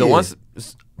day. So once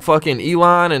fucking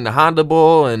Elon and the Honda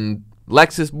Bull and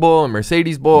Lexus Bull and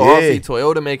Mercedes Bull all see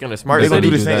Toyota making a smart city. They're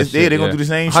going to do the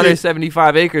same shit.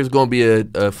 175 acres going to be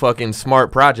a fucking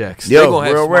smart project. They're going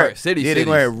to have smart cities. Yeah, they're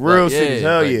going to have real cities.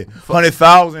 Hell yeah.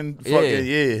 100,000 fucking,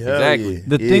 exactly.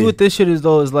 The thing with this shit is,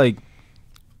 though, is like,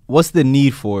 what's the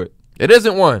need for it? It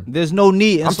isn't one. There's no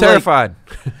need. I'm terrified.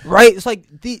 Right? It's like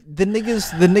the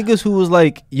niggas who was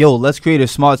like, yo, let's create a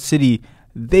smart city.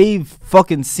 They've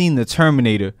fucking seen the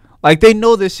Terminator. Like, they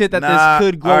know the shit that this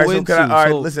could grow into. All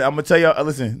right, listen, I'm going to tell y'all,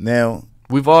 listen, now.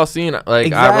 We've all seen,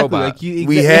 like, iRobot. Like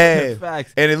we have.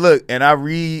 Facts. And I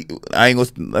read, I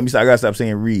gotta stop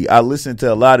saying read. I listen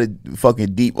to a lot of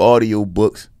fucking deep audio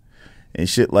books and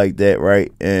shit like that,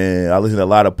 right? And I listen to a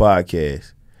lot of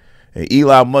podcasts. And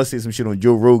Elon Musk said some shit on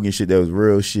Joe Rogan shit that was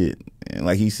real shit. And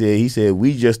like he said,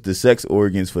 we just the sex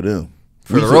organs for them.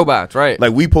 For the robots, right.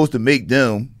 Like, we supposed to make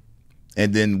them,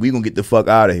 and then we gonna get the fuck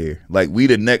out of here. Like, we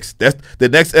the next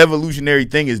evolutionary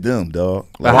thing is them, dog.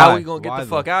 Like, but how we gonna get the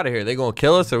fuck out of here? They gonna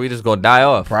kill us, or we just gonna die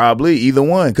off? Probably either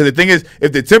one. Because the thing is,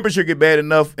 if the temperature get bad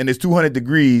enough and it's 200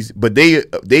 degrees, but they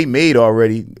made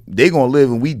already, they gonna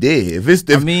live and we dead. If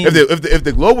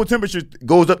the global temperature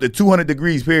goes up to 200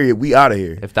 degrees, period, we out of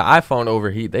here. If the iPhone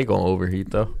overheat, they gonna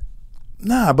overheat though.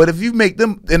 Nah, but if you make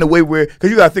them in a way where, because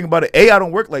you gotta think about it, AI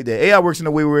don't work like that. AI works in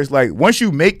a way where it's like, once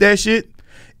you make that shit,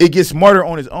 it gets smarter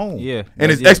on its own. Yeah.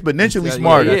 And it's exponentially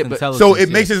smarter. Yeah, so it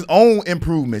makes its own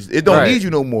improvements. It don't need you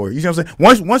no more. You see what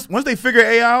I'm saying? Once they figure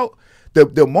AI out,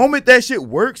 the moment that shit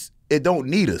works, it don't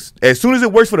need us. As soon as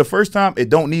it works for the first time, it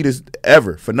don't need us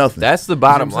ever for nothing. That's the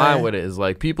bottom line with it. Is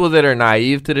like, people that are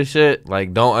naive to the shit,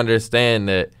 like, don't understand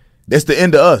that that's the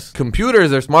end of us.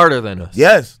 Computers are smarter than us.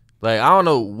 Yes. Like, I don't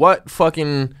know what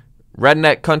fucking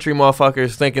redneck country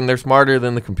motherfuckers thinking they're smarter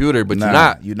than the computer, but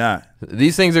you're not.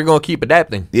 These things are gonna keep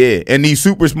adapting. Yeah, and these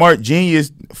super smart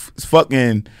genius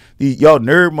fucking y'all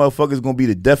nerd motherfuckers gonna be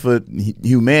the death of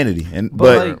humanity.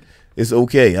 But like, it's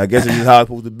okay. I guess it's just how it's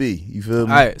supposed to be. You feel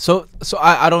me? All right. So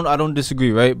I don't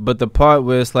disagree, right? But the part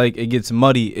where it's like it gets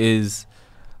muddy is,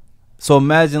 so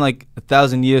imagine like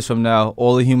 1,000 years from now,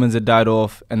 all the humans have died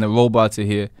off and the robots are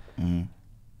here. Mm.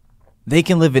 They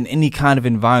can live in any kind of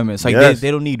environment. It's like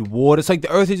they don't need water. It's like the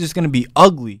earth is just going to be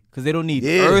ugly because they don't need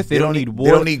earth. They don't need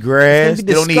water. They don't need grass.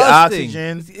 They don't need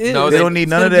oxygen. No, they don't need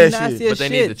none of that shit. But they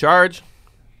need to charge.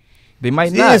 They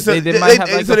might not. So they might have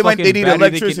like a fucking need battery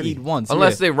electricity. they can eat once.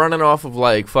 Unless they're running off of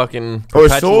like fucking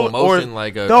perpetual motion,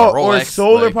 like a Rolex. Or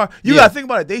solar power. You got to think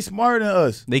about it. They smarter than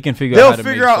us. They can figure out how to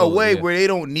They'll figure out a way where they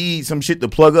don't need some shit to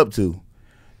plug up to.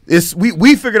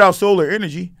 We figured out solar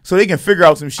energy, so they can figure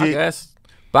out some shit. I guess.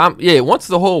 But once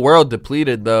the whole world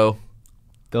depleted, though,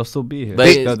 they'll still be here.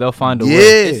 They'll find a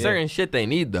way. It's certain shit they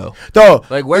need, though.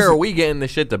 Like, where are we getting the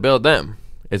shit to build them?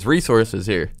 It's resources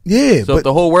here. Yeah. So if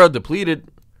the whole world depleted,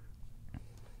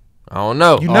 I don't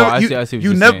know. I see what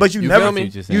you're saying. But you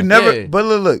never. But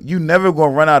look, you never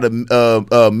gonna run out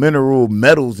of mineral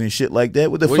metals and shit like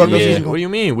that. What the fuck? What do you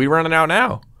mean? We running out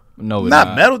now? No,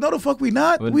 not metals. No, the fuck we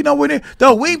not. We know we're there.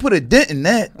 No, we ain't put a dent in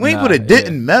that. We ain't put a dent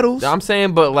in metals. I'm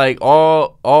saying, but like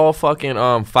all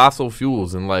fucking fossil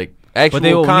fuels and like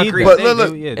actual concrete but things.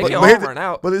 look, They can all run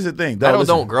out. But this is the thing. Metals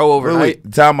don't grow overnight.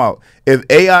 Wait, time out. If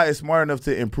AI is smart enough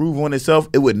to improve on itself,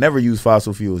 it would never use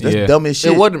fossil fuels. That's dumb as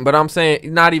shit. It wouldn't, but I'm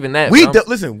saying not even that.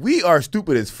 Listen, we are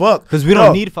stupid as fuck. Because we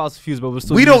don't need fossil fuels, but we're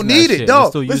still using that shit. dog. We're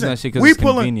still using that shit because it's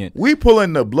convenient. We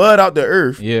pulling the blood out the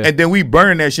earth, and then we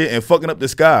burning that shit and fucking up the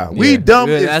sky. We dumb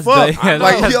as fuck.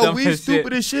 Like, we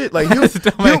stupid as shit. Like,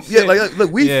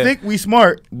 look, we think we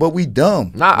smart, but we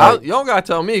dumb. Nah, you don't gotta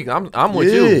tell me. I'm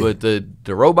with you, but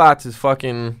the robots is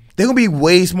fucking. They're gonna be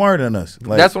way smarter than us.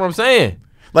 Like, that's what I'm saying.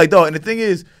 Like, dog, and the thing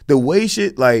is, the way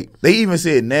shit, like, they even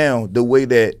said now, the way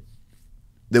that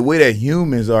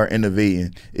humans are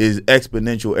innovating is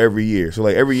exponential every year. So,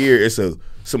 like, every year it's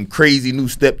some crazy new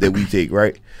step that we take,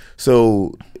 right?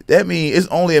 So that means it's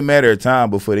only a matter of time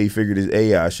before they figure this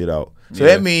AI shit out. So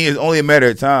that means it's only a matter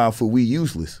of time for we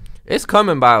useless. It's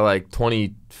coming by like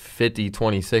 2050,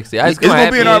 2060. It's going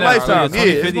to be in our lifetime. Yeah,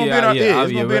 it's going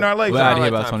to be in our lifetime. We're out of here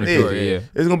about 2040,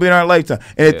 It's going to be in our lifetime.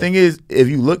 And the thing is, if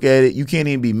you look at it, you can't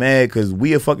even be mad because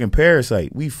we a fucking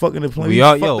parasite. We fucking the planet. We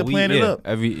fuck the planet up.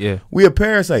 We a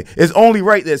parasite. It's only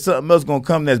right that something else going to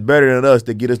come that's better than us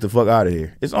to get us the fuck out of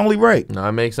here. It's only right. No,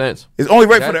 it makes sense. It's only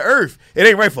right for the earth. It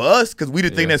ain't right for us because we the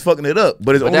thing that's fucking it up.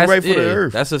 But it's only right for the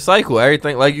earth. That's a cycle.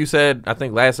 Everything, like you said, I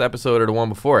think last episode or the one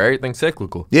before, everything's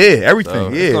cyclical. Yeah,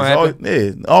 everything. So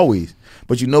it's always.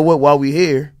 But you know what? While we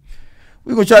here,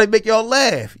 we're gonna try to make y'all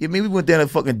laugh. You mean we went down a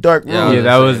fucking dark room? Yeah,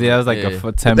 that was like a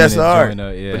 10-minute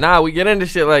joint. But nah, we get into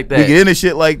shit like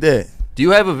that. Do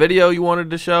you have a video you wanted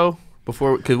to show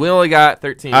before? Because we only got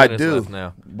 13 minutes left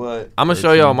now. But I'm gonna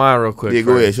show y'all mine real quick. Yeah,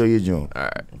 go ahead. Show your joint. All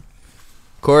right.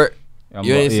 Court,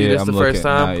 you ain't seen this the first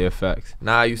time? Nah, yeah, facts.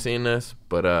 Nah, you seen this?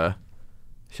 But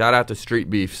shout out to Street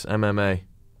Beefs MMA.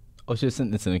 Oh shit,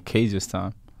 it's in a cage this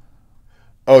time.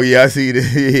 Oh yeah, I see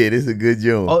this. Yeah, this is a good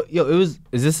joint. Oh yo, is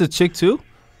this a chick too?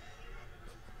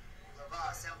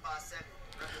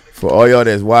 For all y'all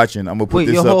that's watching, I'm gonna put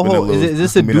this up in a little. Is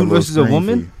this a dude versus a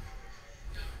woman?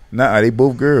 Nah, they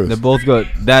both girls. They both got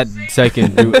that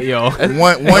second dude. Yo,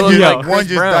 one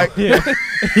just like yo.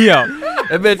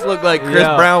 That bitch looked like Chris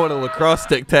Brown with a lacrosse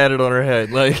stick tatted on her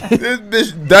head. Like this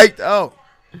bitch diked out.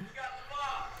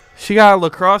 She got a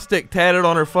lacrosse stick tatted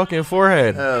on her fucking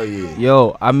forehead. Hell yeah.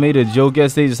 Yo, I made a joke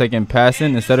yesterday just like in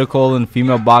passing. Instead of calling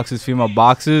female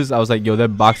boxers, I was like, yo, they're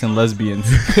boxing lesbians.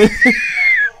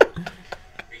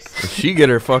 She get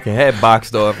her fucking head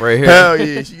boxed off right here. Hell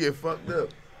yeah, she get fucked up.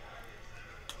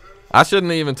 I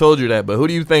shouldn't have even told you that, but who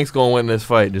do you think's gonna win this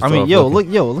fight? Just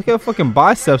look at fucking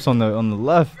biceps on the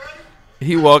left.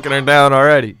 He walking her down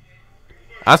already.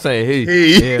 I say he.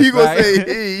 Yeah, you gonna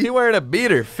say he? He wearing a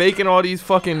beater, faking all these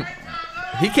fucking.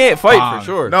 He can't fight for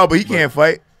sure. No, but he can't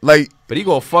fight. Like, but he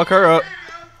gonna fuck her up.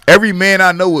 Every man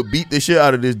I know would beat the shit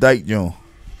out of this dyke Jones.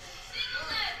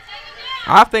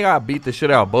 I think I beat the shit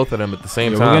out of both of them at the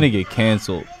same time. We're gonna get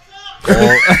canceled. All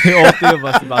 3 of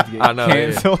us about to get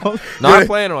canceled. Yeah. No, I'm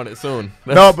planning on it soon.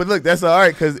 No, but look, that's all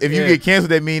right because if you get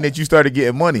canceled, that means that you started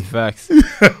getting money. Facts.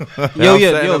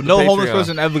 yo, no homeless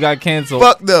person ever got canceled.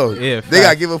 Fuck though. Yeah, they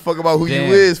gotta give a fuck about who you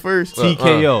is first.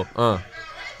 TKO.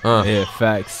 Yeah,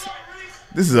 facts.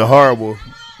 This is a horrible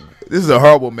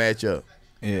matchup.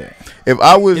 Yeah. If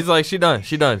I was, he's like, she done.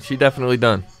 She definitely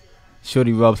done.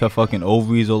 Shorty rubs her fucking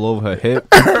ovaries all over her hip.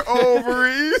 Her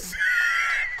ovaries.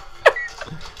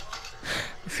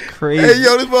 Crazy. Hey,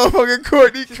 yo, this motherfucking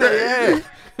Courtney crazy.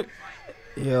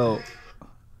 Yo,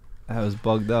 that was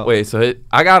bugged out. Wait, so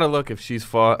I gotta look if she's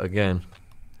fought again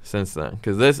since then,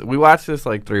 because we watched this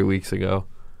like 3 weeks ago.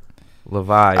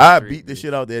 Levi, I beat the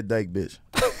shit out that dyke bitch.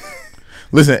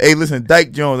 listen,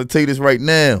 Dyke Jones. I'll tell you this right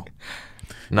now.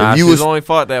 Nah, she's only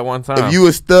fought that one time. If you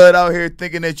a stud out here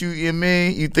thinking that you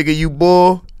thinking you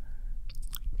bull,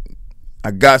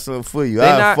 I got something for you.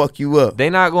 I'll fuck you up.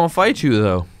 They not gonna fight you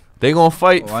though. They gonna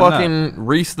fight fucking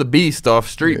Reese the Beast off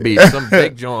Street Beef, some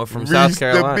big joint from South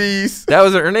Carolina. The Beast. That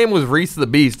was her name was Reese the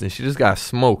Beast, and she just got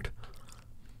smoked.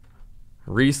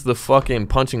 Reese the fucking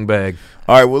punching bag.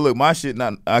 All right, well look, my shit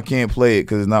I can't play it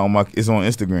because it's not on it's on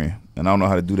Instagram, and I don't know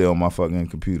how to do that on my fucking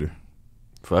computer.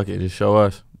 Fuck it, just show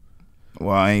us.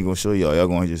 Well, I ain't gonna show y'all. Y'all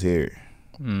gonna just hear it.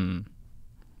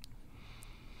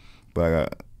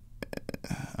 But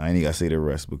I ain't gotta say the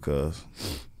rest because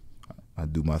I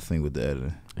do my thing with the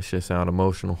editing. This shit sound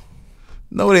emotional.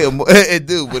 No, it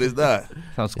do, but it's not.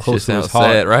 Sounds close to his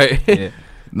heart. Sad, right? Yeah.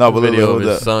 No, but video of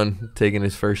his son taking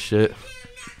his first shit.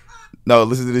 No,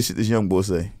 listen to this shit this young boy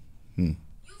say. You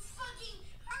fucking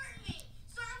hurt me,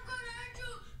 so I'm gonna hurt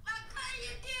you by cutting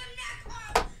your damn neck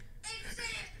off. And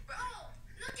saying, bro,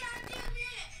 look at me a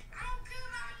minute. I don't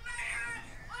care about murder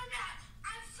or not.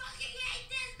 I fucking hate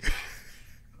this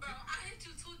bitch. Bro, I hit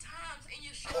you 2 times in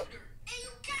your shoulder.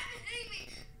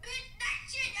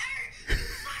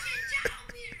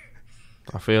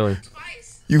 I feel it.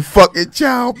 Twice. You fucking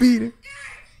child beater. I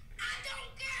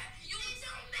don't care. You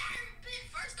don't matter, bitch.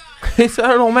 First off, He said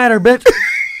it don't matter, bitch. my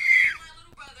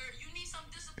little brother, you need some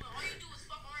discipline. All you do is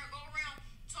fuck around, go around,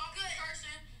 talk good person,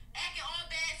 acting all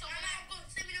bad. So when I'm going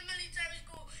to send me to military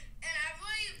school, and I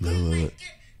really and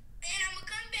I'm gonna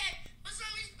come back with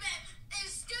some respect and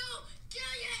still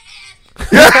kill your ass.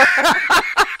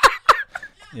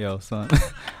 Yo, son.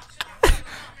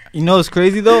 You know what's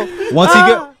crazy though? Once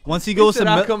he goes Said to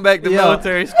I'll come back to yeah.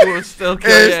 military school and still kill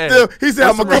your And ass. still, he said,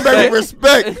 I'm going to come back with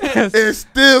respect. And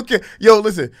still can. Yo,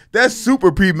 listen, that's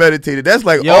super premeditated. That's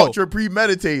like Yo. ultra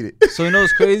premeditated. So you know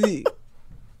what's crazy?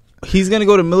 He's gonna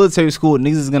go to military school and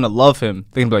niggas is gonna love him.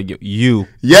 They're gonna be like, yo, you.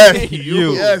 Yes.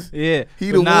 You. Yes. Yeah.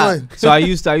 He But the one. So I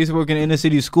used to work in inner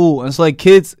city school, and it's like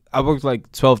kids, I worked with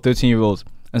like 12, 13-year-olds.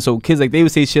 And so kids, like, they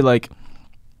would say shit like,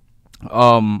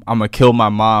 I'm gonna kill my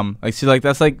mom. Like, shit like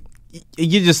that's like,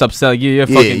 you're just upset. Like, you're a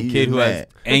fucking you kid who has mad.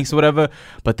 angst or whatever.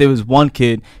 But there was one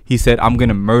kid, he said, I'm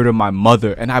gonna murder my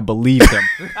mother, and I believed him.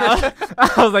 I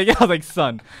was like,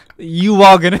 son, you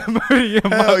are gonna murder your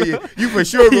mother. Hell yeah. You for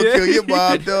sure going to Yeah. kill your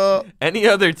mom, dog. Any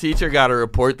other teacher got to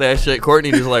report that shit.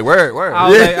 Courtney just like, where? I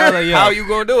was like, yo. How you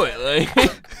gonna do it?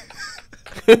 Like,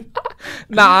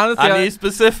 Nah, honestly, I need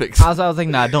specifics. I was like,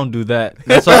 nah, don't do that.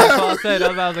 That's all I said.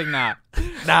 I was like, nah.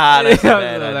 Nah, that's a I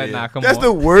bad was like, idea. nah, come That's on.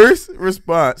 the worst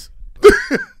response.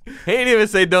 He ain't even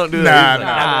say don't do Nah, that.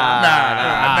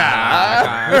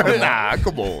 He was like, nah.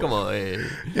 Come on. Come on, hey.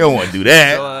 You don't want to do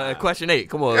that. So, question 8.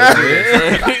 Come on. Let's do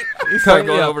this. You start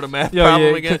going over the math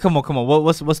problem again. Come on.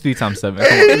 What's 3 times 7?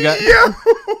 Come on, you got,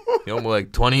 Yo, I'm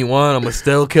like 21. I'm gonna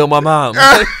still kill my mom.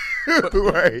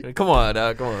 Right. Come on,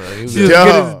 dog. Come on. He was she's as Yo.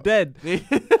 good as dead. he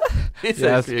said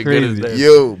that's she as good as crazy. dead.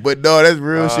 Yo, but no, that's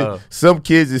real Wow. shit. Some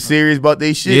kids is serious about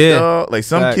they shit, Yeah. dog. Like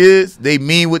some Facts. kids, they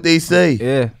mean what they say.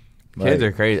 Yeah. Kids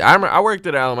are crazy. I remember I worked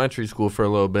at elementary school for a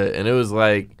little bit, and it was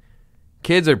like,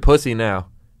 kids are pussy now.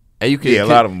 And you can, Yeah, a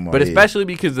lot of 'em are, but yeah. especially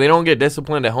because they don't get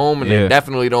disciplined at home, and Yeah. they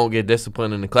definitely don't get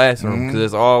disciplined in the classroom because Mhm.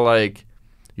 it's all like,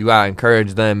 you gotta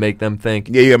encourage them, make them think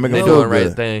Yeah, you gotta make they them doing feel the right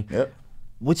good. thing. Yep.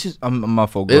 Which is, I'm my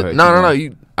fault. Go ahead. No. keep going.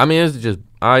 You, I mean, it's just,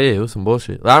 it was some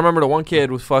bullshit. I remember the one kid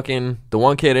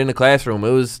in the classroom. It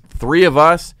was 3 of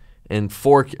us and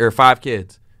 5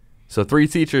 kids. So 3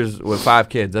 teachers with 5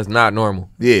 kids. That's not normal.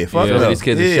 Yeah, fuck Yeah. up. These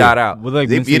kids yeah. are shot out. With, like,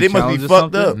 They- Wednesday yeah, they must be challenge or fucked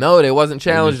something? up. No, they wasn't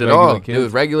challenged just at all. regular kids? It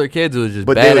was regular kids. It was just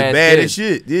But badass they was bad kids. as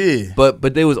shit. Yeah.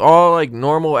 But they was all like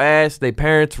normal ass. They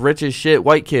parents rich as shit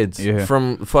white kids Yeah.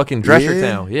 from fucking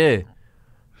Dressertown. Yeah.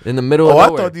 In the middle Oh, of I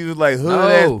nowhere. thought these was like hood No.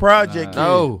 ass project kids.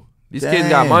 No. These kids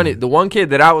got Damn. money. The one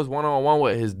kid that I was one-on-one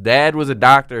with, his dad was a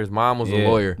doctor. His mom was a Yeah.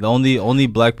 lawyer. The only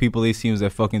black people they see was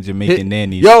that fucking Jamaican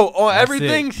nannies. Yo, on That's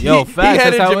everything, it. Yo, he facts,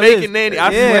 had that's a how it Jamaican is. nanny. I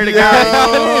Yeah. swear to Yo,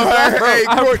 God. hey,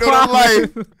 I Court on the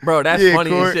life. Bro, that's Yeah,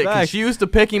 funny as Court. shit. 'Cause Facts. she used to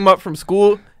pick him up from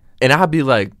school, and I'd be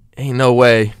like, ain't no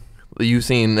way you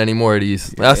seen any more of these.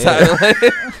 That's how,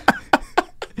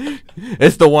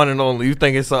 it's the one and only. You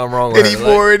think it's something wrong with her. Any Like,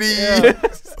 more of these?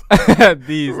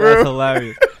 These, Real. that's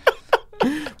hilarious.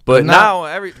 but Nah.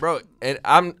 now and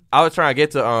I was trying to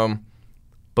get to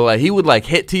but like he would like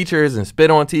hit teachers and spit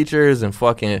on teachers and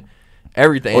fucking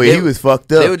everything. Oh, And yeah, they- he was fucked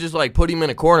They up. would just like put him in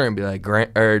a corner and be like,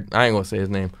 Grant, or I ain't gonna say his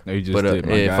name. No, you just But did,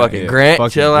 my yeah, guy. fucking Yeah. Grant,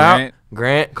 Fucking chill Grant. out.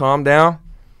 Grant, calm down.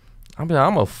 I'm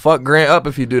gonna fuck Grant up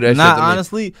if you do that Nah, shit to me.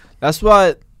 honestly, that's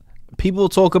why people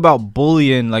talk about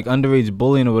bullying, like underage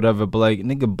bullying or whatever. But like,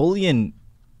 nigga, bullying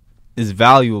is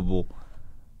valuable.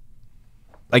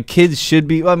 Like, kids should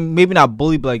be, well, maybe not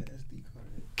bullied, but like,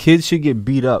 kids should get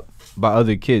beat up by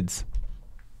other kids.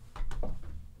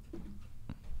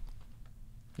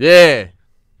 Yeah,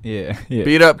 Yeah, yeah,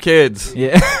 beat up kids.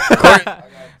 yeah.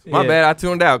 My Yeah. bad, I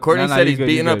tuned out. Courtney Nah, said you he's good,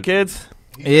 beating you up good. kids.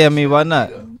 Yeah, I mean, why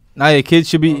not? Nah, yeah, kids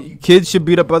should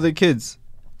beat up other kids.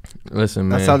 Listen,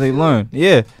 man. That's how they learn.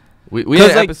 Yeah, we 'Cause,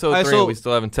 in like, episode alright, 3 and so- we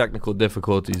still having technical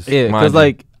difficulties. yeah. mind Because you.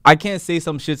 like, I can't say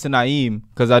some shit to Naeem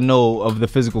because I know of the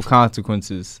physical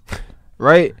consequences,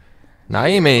 right?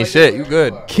 Naeem ain't shit. You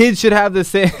good? Kids should have the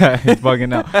same. He's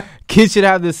bugging out. Kids should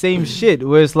have the same shit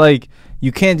where it's like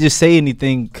you can't just say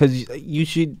anything because you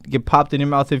should get popped in your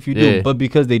mouth if you Yeah. do. But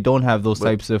because they don't have those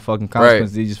types of fucking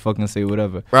consequences, they just fucking say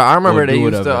whatever. Bro, I remember Or they do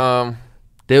used to whatever.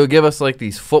 they would give us like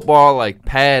these football like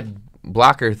pad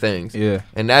blocker things. Yeah,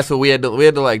 And that's what we had to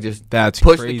like just that's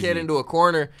push crazy. the kid into a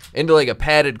corner, into like a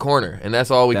padded corner, and that's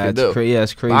all we could That's do. yeah,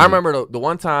 that's crazy. But I remember the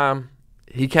one time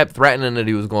he kept threatening that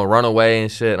he was going to run away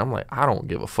and shit. I'm like, I don't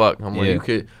give a fuck. I'm like, Yeah. you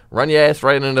could run your ass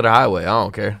right into the highway. I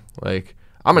don't care. Like,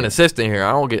 I'm an assistant here.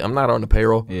 I'm not on the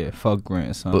payroll. Yeah, fuck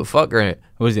Grant, son. But fuck Grant.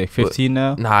 What is he, like, 15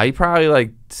 now? Nah, he probably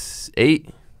like 8.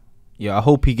 Yeah, I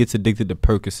hope he gets addicted to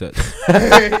Percocets.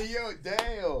 Hey, yo,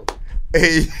 damn.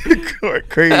 Hey,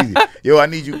 crazy. Yo, I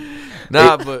need you.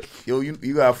 Nah, Hey, but yo, you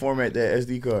gotta format that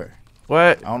SD card.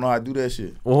 what? I don't know how to do that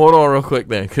shit. Well, hold on real quick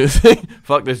then, cause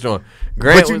fuck this joint.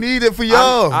 But you need it for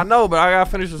y'all. I know, but I gotta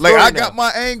finish the like story I now. got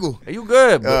my angle. You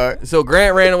good? But, Alright. So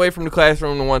Grant ran away from the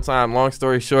classroom the one time. Long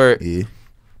story short, Yeah.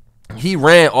 he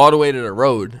ran all the way to the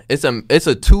road. It's a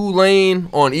 2-lane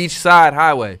on each side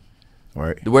highway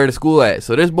Right. where the school at.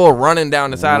 So this boy running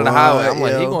down the side of the highway. I'm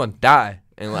like, Yo. he gonna die,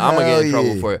 and I'm gonna get in Hell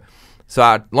trouble yeah. for it.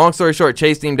 So long story short,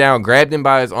 chased him down, grabbed him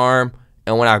by his arm,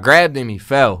 and when I grabbed him, he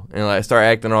fell and like started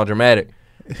acting all dramatic.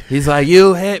 He's like,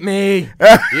 "You hit me,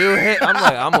 you hit." I'm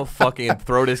like, "I'm gonna fucking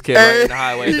throw this kid right in the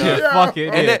highway, dog." Yeah. Fuck it.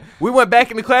 And then we went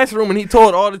back in the classroom, and he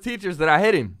told all the teachers that I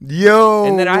hit him. Yo.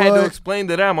 And then I had to what? explain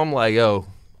to them. I'm like, "Yo,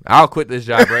 I'll quit this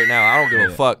job right now. I don't give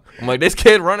a fuck." I'm like, "This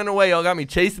kid running away, y'all got me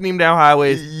chasing him down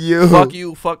highways. Yo. Fuck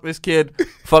you, fuck this kid,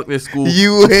 fuck this school.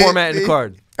 You I'm hit formatting me. the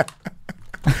card."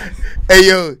 Hey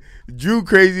yo, Drew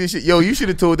crazy as shit. Yo, you should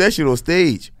have told that shit on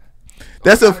stage.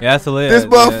 That's a Yeah, that's hilarious.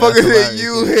 this motherfucker that's said hilarious,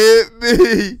 you yeah.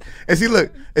 hit me.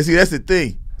 And see that's the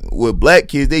thing. With black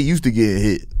kids, they used to getting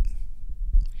hit.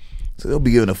 So they'll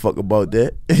be giving a fuck about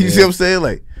that. You see what I'm saying?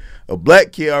 Like a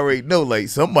black kid already know like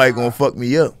somebody gonna fuck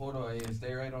me up. Hold on, yeah,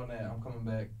 stay right on that. I'm coming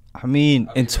back. I mean,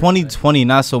 in 2020,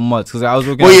 not so much because I was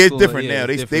working. Well, at yeah, it's school, different yeah, now. it's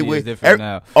They different, way it's different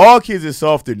now. all kids are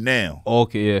softer now.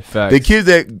 Okay, yeah, facts. The kids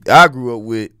that I grew up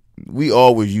with, we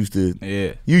always used to.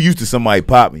 Yeah. You used to somebody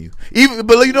popping you.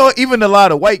 But you know what? Even a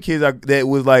lot of white kids that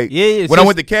was like, Yeah, it's when I just-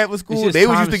 went to Catholic school, just they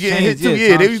was times used to get hit changed, too. yeah,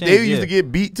 Yeah, they times they changed, used yeah. to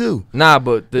get beat too. Nah,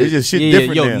 but It's just shit Yeah,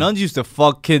 different yo, now. nuns used to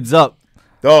fuck kids up.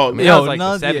 Dog, mean, that Yo, was like the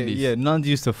nuns, yeah, 70s. yeah, nuns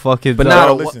used to fuck kids But up. now Nah,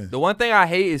 the, listen. the one thing I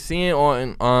hate is seeing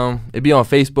on it be on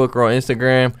Facebook or on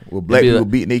Instagram. with black It'd be people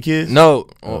like- beating their kids. No,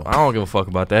 well, I don't give a fuck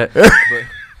about that. But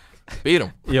beat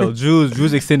them. Yo,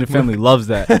 Drew's extended family loves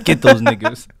that. Get those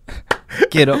niggas.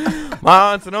 Get them.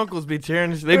 My aunts and uncles be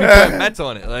cheering. They be putting bets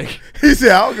on it. Like, He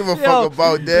said, "I don't give a Yo, fuck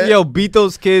about that." Yo, beat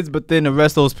those kids, but then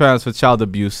arrest those parents for child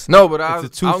abuse. no, but I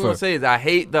It's a was gonna twofer. say is I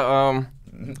hate the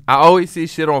I always see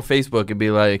shit on Facebook and be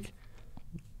like,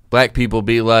 black people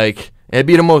be like, it'd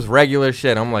be the most regular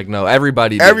shit. I'm like, no,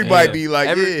 everybody be like,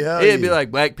 yeah, hell it'd be yeah.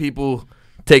 like black people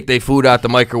take their food out the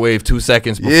microwave 2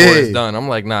 seconds before Yeah. it's done. I'm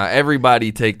like, nah,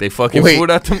 everybody take their fucking Wait. food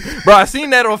out the Bro, I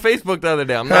seen that on Facebook the other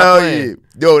day. I'm not Hell playing. yeah.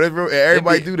 Yo, that's real. It'd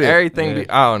Everybody be- do that. Everything be,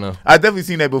 I don't know. I definitely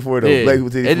seen that before though. Yeah. Black people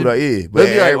take their It'd- food out. Yeah, But but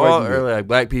it'd be like, everybody all, do that. or like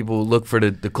black people look for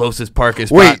the closest parking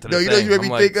spot Wait, to no, the you know thing. you made me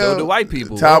I'm think like, so of- do white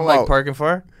people. They Time don't like out. parking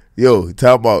far. Yo,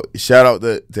 talk about shout out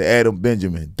to Adam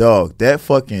Benjamin, dog. That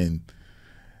fucking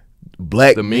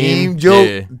black The meme meme? joke,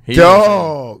 Yeah, he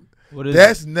dog. What is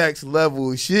That's next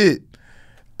level shit.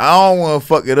 I don't want to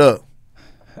fuck it up,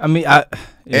 I mean, I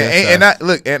and not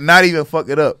look and not even fuck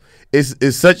it up.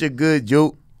 It's such a good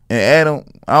joke. And Adam,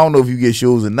 I don't know if you get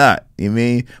shows or not. You know what I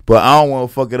mean? But I don't want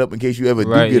to fuck it up in case you ever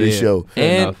Right, do get a yeah. show. Fair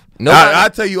And enough. nobody, I'll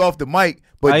tell you off the mic,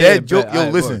 but I that ain't joke, bet. yo,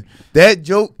 Alright, listen, word. that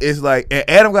joke is like, and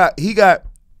Adam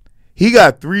he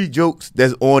got 3 jokes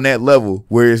that's on that level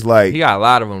where it's like, he got a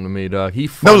lot of them to me, dog. He no,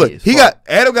 funny look, as he fuck.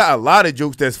 Adam got a lot of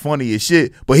jokes that's funny as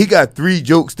shit, but he got 3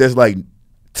 jokes that's like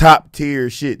top tier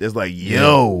shit. That's like,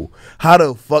 yo, how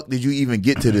the fuck did you even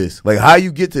get to this? Like, how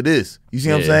you get to this? You see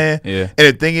what I'm Yeah, saying? yeah. And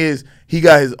the thing is, he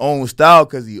got his own style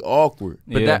because he awkward.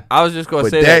 But Yeah. that, I was just gonna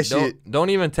But say that that. shit- Don't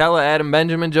even tell an Adam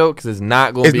Benjamin joke because it's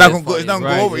not gonna It's be. not as gonna go. It's funny not as-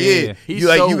 gonna go Right, over. yeah. Yeah, He's you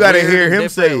like so you gotta weird hear and him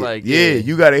different, say it. like, yeah, yeah.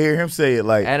 you gotta hear him say it.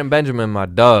 Like, Adam Benjamin, my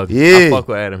dog. Yeah. I fuck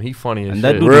with Adam. He funny as And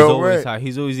that shit. dude Real is always rap. high.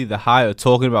 He's always either high or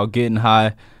talking about getting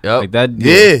high. Yep. Like that.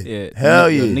 Yeah. Hell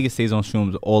Nigga- yeah. Nigga stays on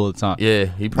shrooms all the time. Yeah,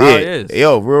 he probably yeah, is.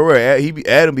 yo, real.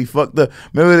 Adam be fucked up.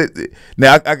 Remember that?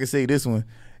 Now I can say this one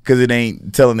because it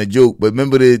ain't telling a joke. But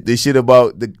remember the shit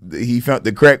about he found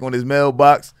the crack on his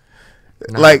mailbox.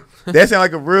 Like that sound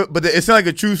like a real, but it sound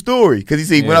like a true story because he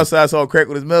said he went Yeah. outside, saw a crack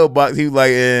on his mailbox. He was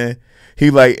like,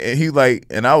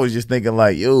 and I was just thinking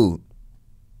like, yo,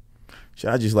 should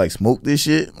I just like smoke this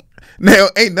shit? Now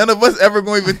ain't none of us ever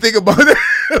gonna even think about it.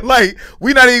 Like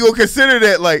we not even gonna consider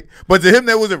that. Like, but to him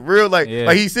that wasn't real. Like, Yeah.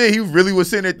 like he said, he really was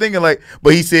sitting there thinking like,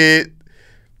 but he said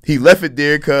he left it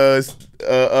there because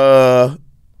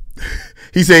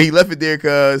he said he left it there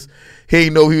because he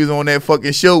didn't know he was on that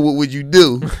fucking show. What would you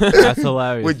do? That's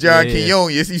hilarious. With John Yeah.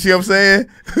 Quinones. You see what I'm saying?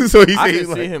 So he I said can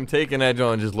he see him taking that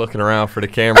joint and just looking around for the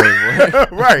cameras.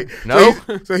 like, right. No.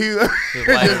 So he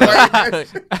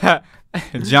Just like-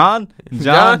 John,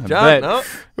 John, bet. no.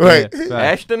 right. Yeah,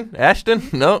 fact. Ashton,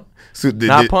 no. So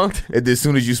Not punked. And as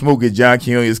soon as you smoke it, John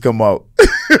Quinones come out.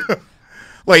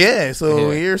 Like, yeah,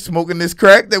 so Yeah. you're smoking this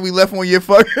crack that we left on your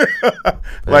fuck.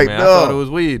 Like, Man, I thought it no. was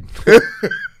weed.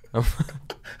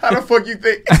 How the fuck you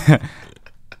think?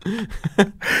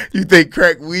 You think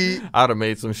crack weed? I'd have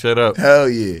made some shit up. Hell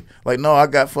yeah. Like, no, I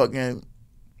got fucking.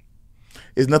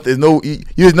 It's nothing.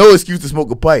 There's no excuse to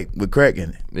smoke a pipe with crack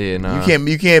in it. Yeah, nah. You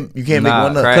can't make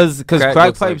one up. Because crack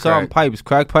looks pipes like aren't crack. pipes.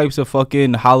 Crack pipes are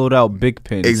fucking hollowed out big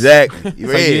pins. Exactly. It's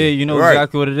like, yeah, you know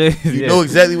exactly what it is. You know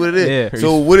exactly what it is. Yeah.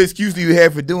 So what excuse do you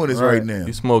have for doing this right now?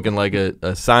 You smoking like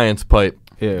a science pipe.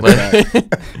 Yeah. Like,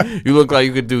 you look like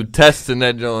you could do tests in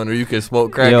that joint, or you could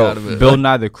smoke crack Yo, out of it. Bill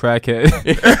Nye the crackhead.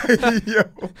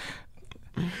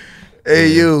 Yo. Hey,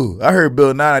 you. I heard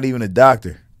Bill Nye not even a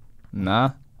doctor.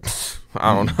 Nah.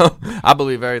 I don't know. I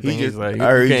believe everything he's like.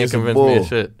 I heard You he can't just a convince me bull. of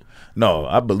shit. No,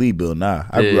 I believe Bill Nye.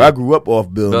 Yeah. I grew up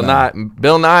off Bill Nye.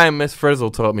 Bill Nye and Miss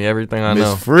Frizzle taught me everything I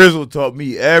know. Miss Frizzle taught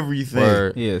me everything.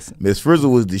 Word. Yes. Miss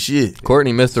Frizzle was the shit.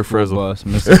 Courtney, Mr. Frizzle. Boss,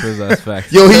 Mr. Frizzle, that's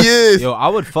facts. Yo, he is. Yo, I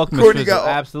would fuck Miss Courtney Frizzle. got-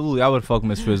 Absolutely, I would fuck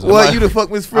Miss Frizzle. What? You the fuck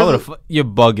Miss I would Frizzle? have. You're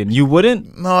bugging. You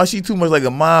wouldn't? No, she too much like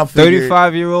a mom figure.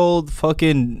 35-year-old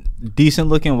fucking decent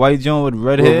looking white joint with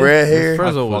red With hair. red hair. Miss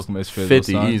Frizzle I'd was fuck Miss Frizzle,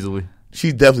 50 son. easily.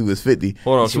 She definitely was 50.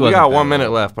 Hold on, She we wasn't got that 1 minute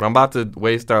old. left, but I'm about to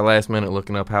waste our last minute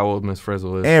looking up how old Miss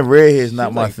Frizzle is. And red hair is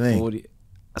not She's my like thing. 40.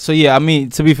 So yeah, I mean,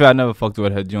 to be fair, I never fucked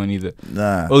with her joint either.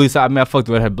 Nah. Or at least I mean, I fucked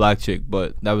with her black chick,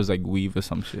 but that was like weave or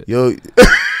some shit. Yo,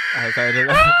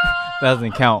 That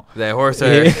doesn't count. That horse Yeah,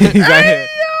 hair. that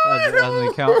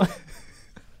doesn't count.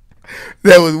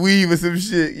 that was weave or some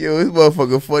shit. Yo, this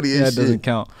motherfucker funny That as doesn't shit.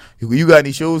 count. You got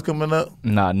any shows coming up?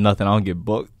 Nah, nothing. I don't get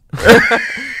booked.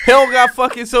 He don't got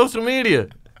fucking social media.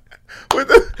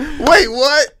 Wait,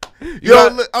 what? Yo,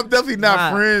 got- look, I'm definitely not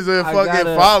Nah, friends or I fucking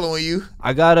gotta- following you.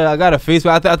 I got a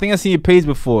Facebook. I think I seen your page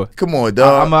before. Come on,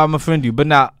 dog. I'm a friend you, but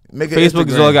not. Make an Facebook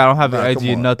is all I got. I don't have Nah, an come IG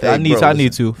or on. nothing. Hey, I need bro, I need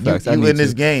listen. to. Facts. I You need in this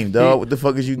to. game, dog. What the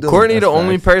fuck is you doing? Courtney, That's the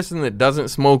only facts. person that doesn't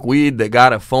smoke weed that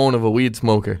got a phone of a weed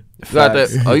smoker. You got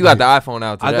Facts. the, you got the iPhone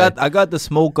out today. I got the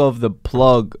smoke of the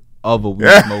plug of a weed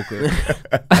smoker.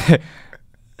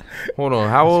 Hold on,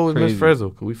 how old was Miss crazy. Frizzle?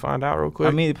 Could we find out real quick?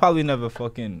 I mean, it probably never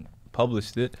fucking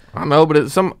published it. I know, but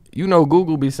it's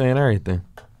Google be saying everything.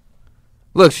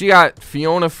 Look, she got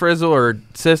Fiona Frizzle, her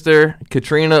sister,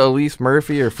 Katrina Elise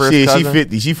Murphy, her first Shit, cousin. she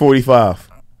 50. She 45.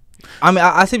 I mean,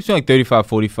 I say between like 35,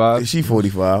 45. She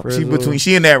 45. Frizzle.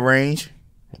 She in that range.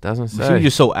 It doesn't She say. was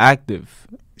just so active.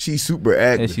 She's super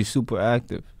And active. she's super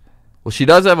active. Well, she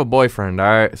does have a boyfriend, all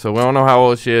right? So we don't know how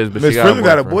old she is, but Miss she got Frizzle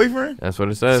got a boyfriend. boyfriend? That's what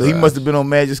it says. So he must have been on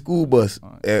Magic School Bus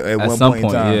at At one some point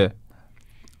in time. yeah.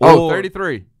 Oh, Or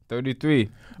 33. 33.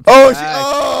 Oh,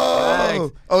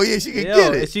 Facts. oh yeah, she can Yo,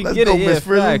 get it. she Let's get go, it, yeah, Miss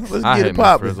Frizzle. facts. Let's I get hate it Miss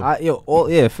popping.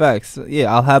 Frizzle. Facts.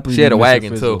 Yeah, I'll happily. She had be a Mr. wagon,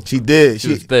 Frizzle. too. She did. She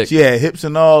was thick. She had hips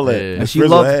and all that. Yeah. Miss And she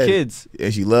Frizzle loved had it. kids.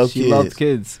 And she loved She kids. loved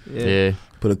kids. Yeah. Yeah.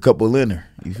 Put a couple in her.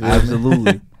 You feel me?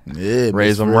 Absolutely. Yeah, Raise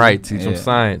Miss them Frizzle. right. Teach them Yeah.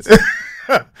 science.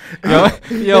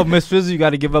 Yo, Miss Frizzle, you got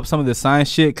to give up some of the science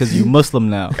shit because you Muslim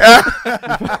now.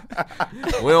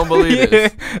 We don't believe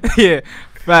this. yeah,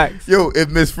 facts. Yo, if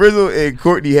Miss Frizzle and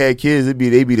Courtney had kids, they'd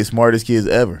be the smartest kids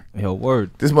ever. Yo,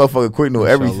 word. This motherfucker Courtney know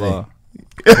everything. Inshallah.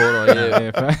 Hold on, yeah.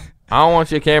 Yeah, facts. I don't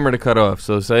want your camera to cut off,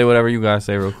 so say whatever you guys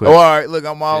say real quick. Oh, all right. Look,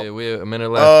 I'm out. Yeah, we have a minute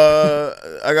left.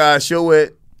 I got a show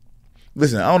at.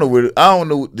 Listen, I don't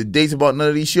know the dates about none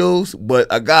of these shows,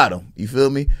 but I got them. You feel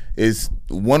me? It's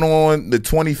one on the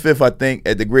 25th, I think,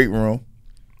 at the Great Room.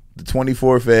 The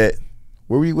 24th at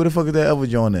where the fuck is that other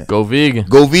joint at? Go vegan.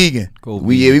 Go Vegan. Go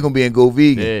We gonna be in Go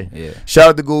Vegan. Yeah. Yeah. Shout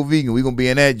out to Go Vegan. We gonna be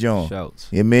in that joint. Shouts.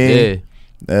 Yeah, man.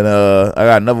 Yeah. And I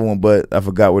got another one, but I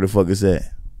forgot where the fuck it's at.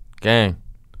 Gang.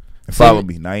 Follow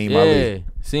me, Naeem Ali. Yeah.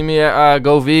 See me at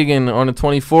Go Vegan on the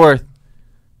 24th.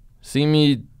 See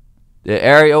me at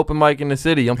Airy Open Mic in the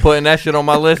city. I'm putting that shit on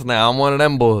my list now. I'm one of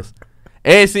them boys.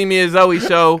 And see me at Zoe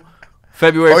Show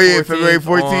February 14th. Oh, yeah, February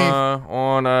 14th.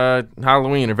 On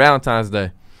Halloween or Valentine's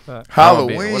Day.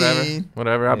 Halloween.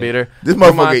 Whatever. I'll be there. This Joe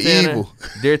motherfucker Montana, evil.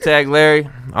 Deer Tag Larry.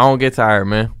 I don't get tired,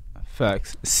 man.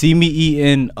 Facts. See me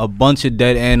eating a bunch of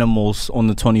dead animals on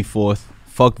the 24th.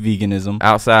 Fuck veganism.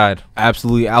 Outside.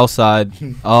 Absolutely outside.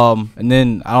 And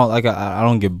then I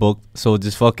don't get booked. So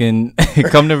just fucking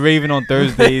come to Raven on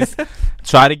Thursdays.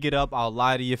 Try to get up. I'll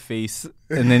lie to your face,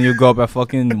 and then you'll go up at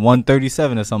fucking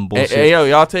 1:37 or some bullshit. Hey, yo,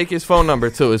 y'all take his phone number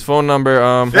too. His phone number.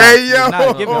 Hey, yo.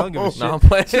 Nah, give me- I don't give a shit. No, I'm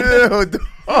playing. Chill, dog.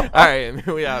 All right,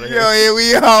 we out of here. Yo, here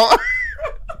we out.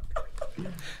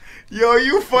 Yo,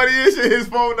 you funny as shit. His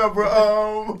phone number.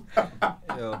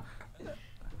 Yo.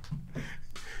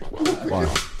 1,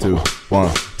 2,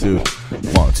 1, 2, 1,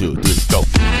 2, 3, go.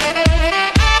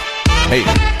 Hey,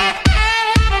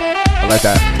 I like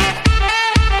that.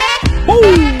 Woo!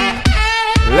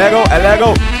 Lego.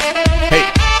 Hey,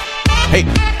 hey,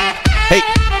 hey,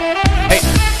 hey.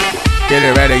 Get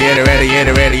it ready. Hey,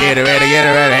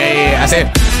 I said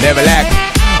never lack.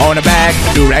 On the back,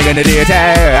 do rag in the deer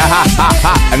tag. Ha ha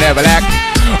ha, I never lack.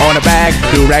 On the back,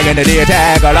 do rag in the deer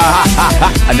tag. Ha ha ha,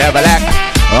 I never lack.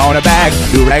 On the back,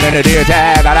 do rag in the deer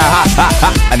tag. Ha ha ha,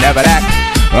 I never lack.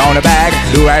 On the back,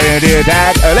 do rag in the deer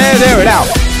tag. Let's hear it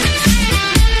out.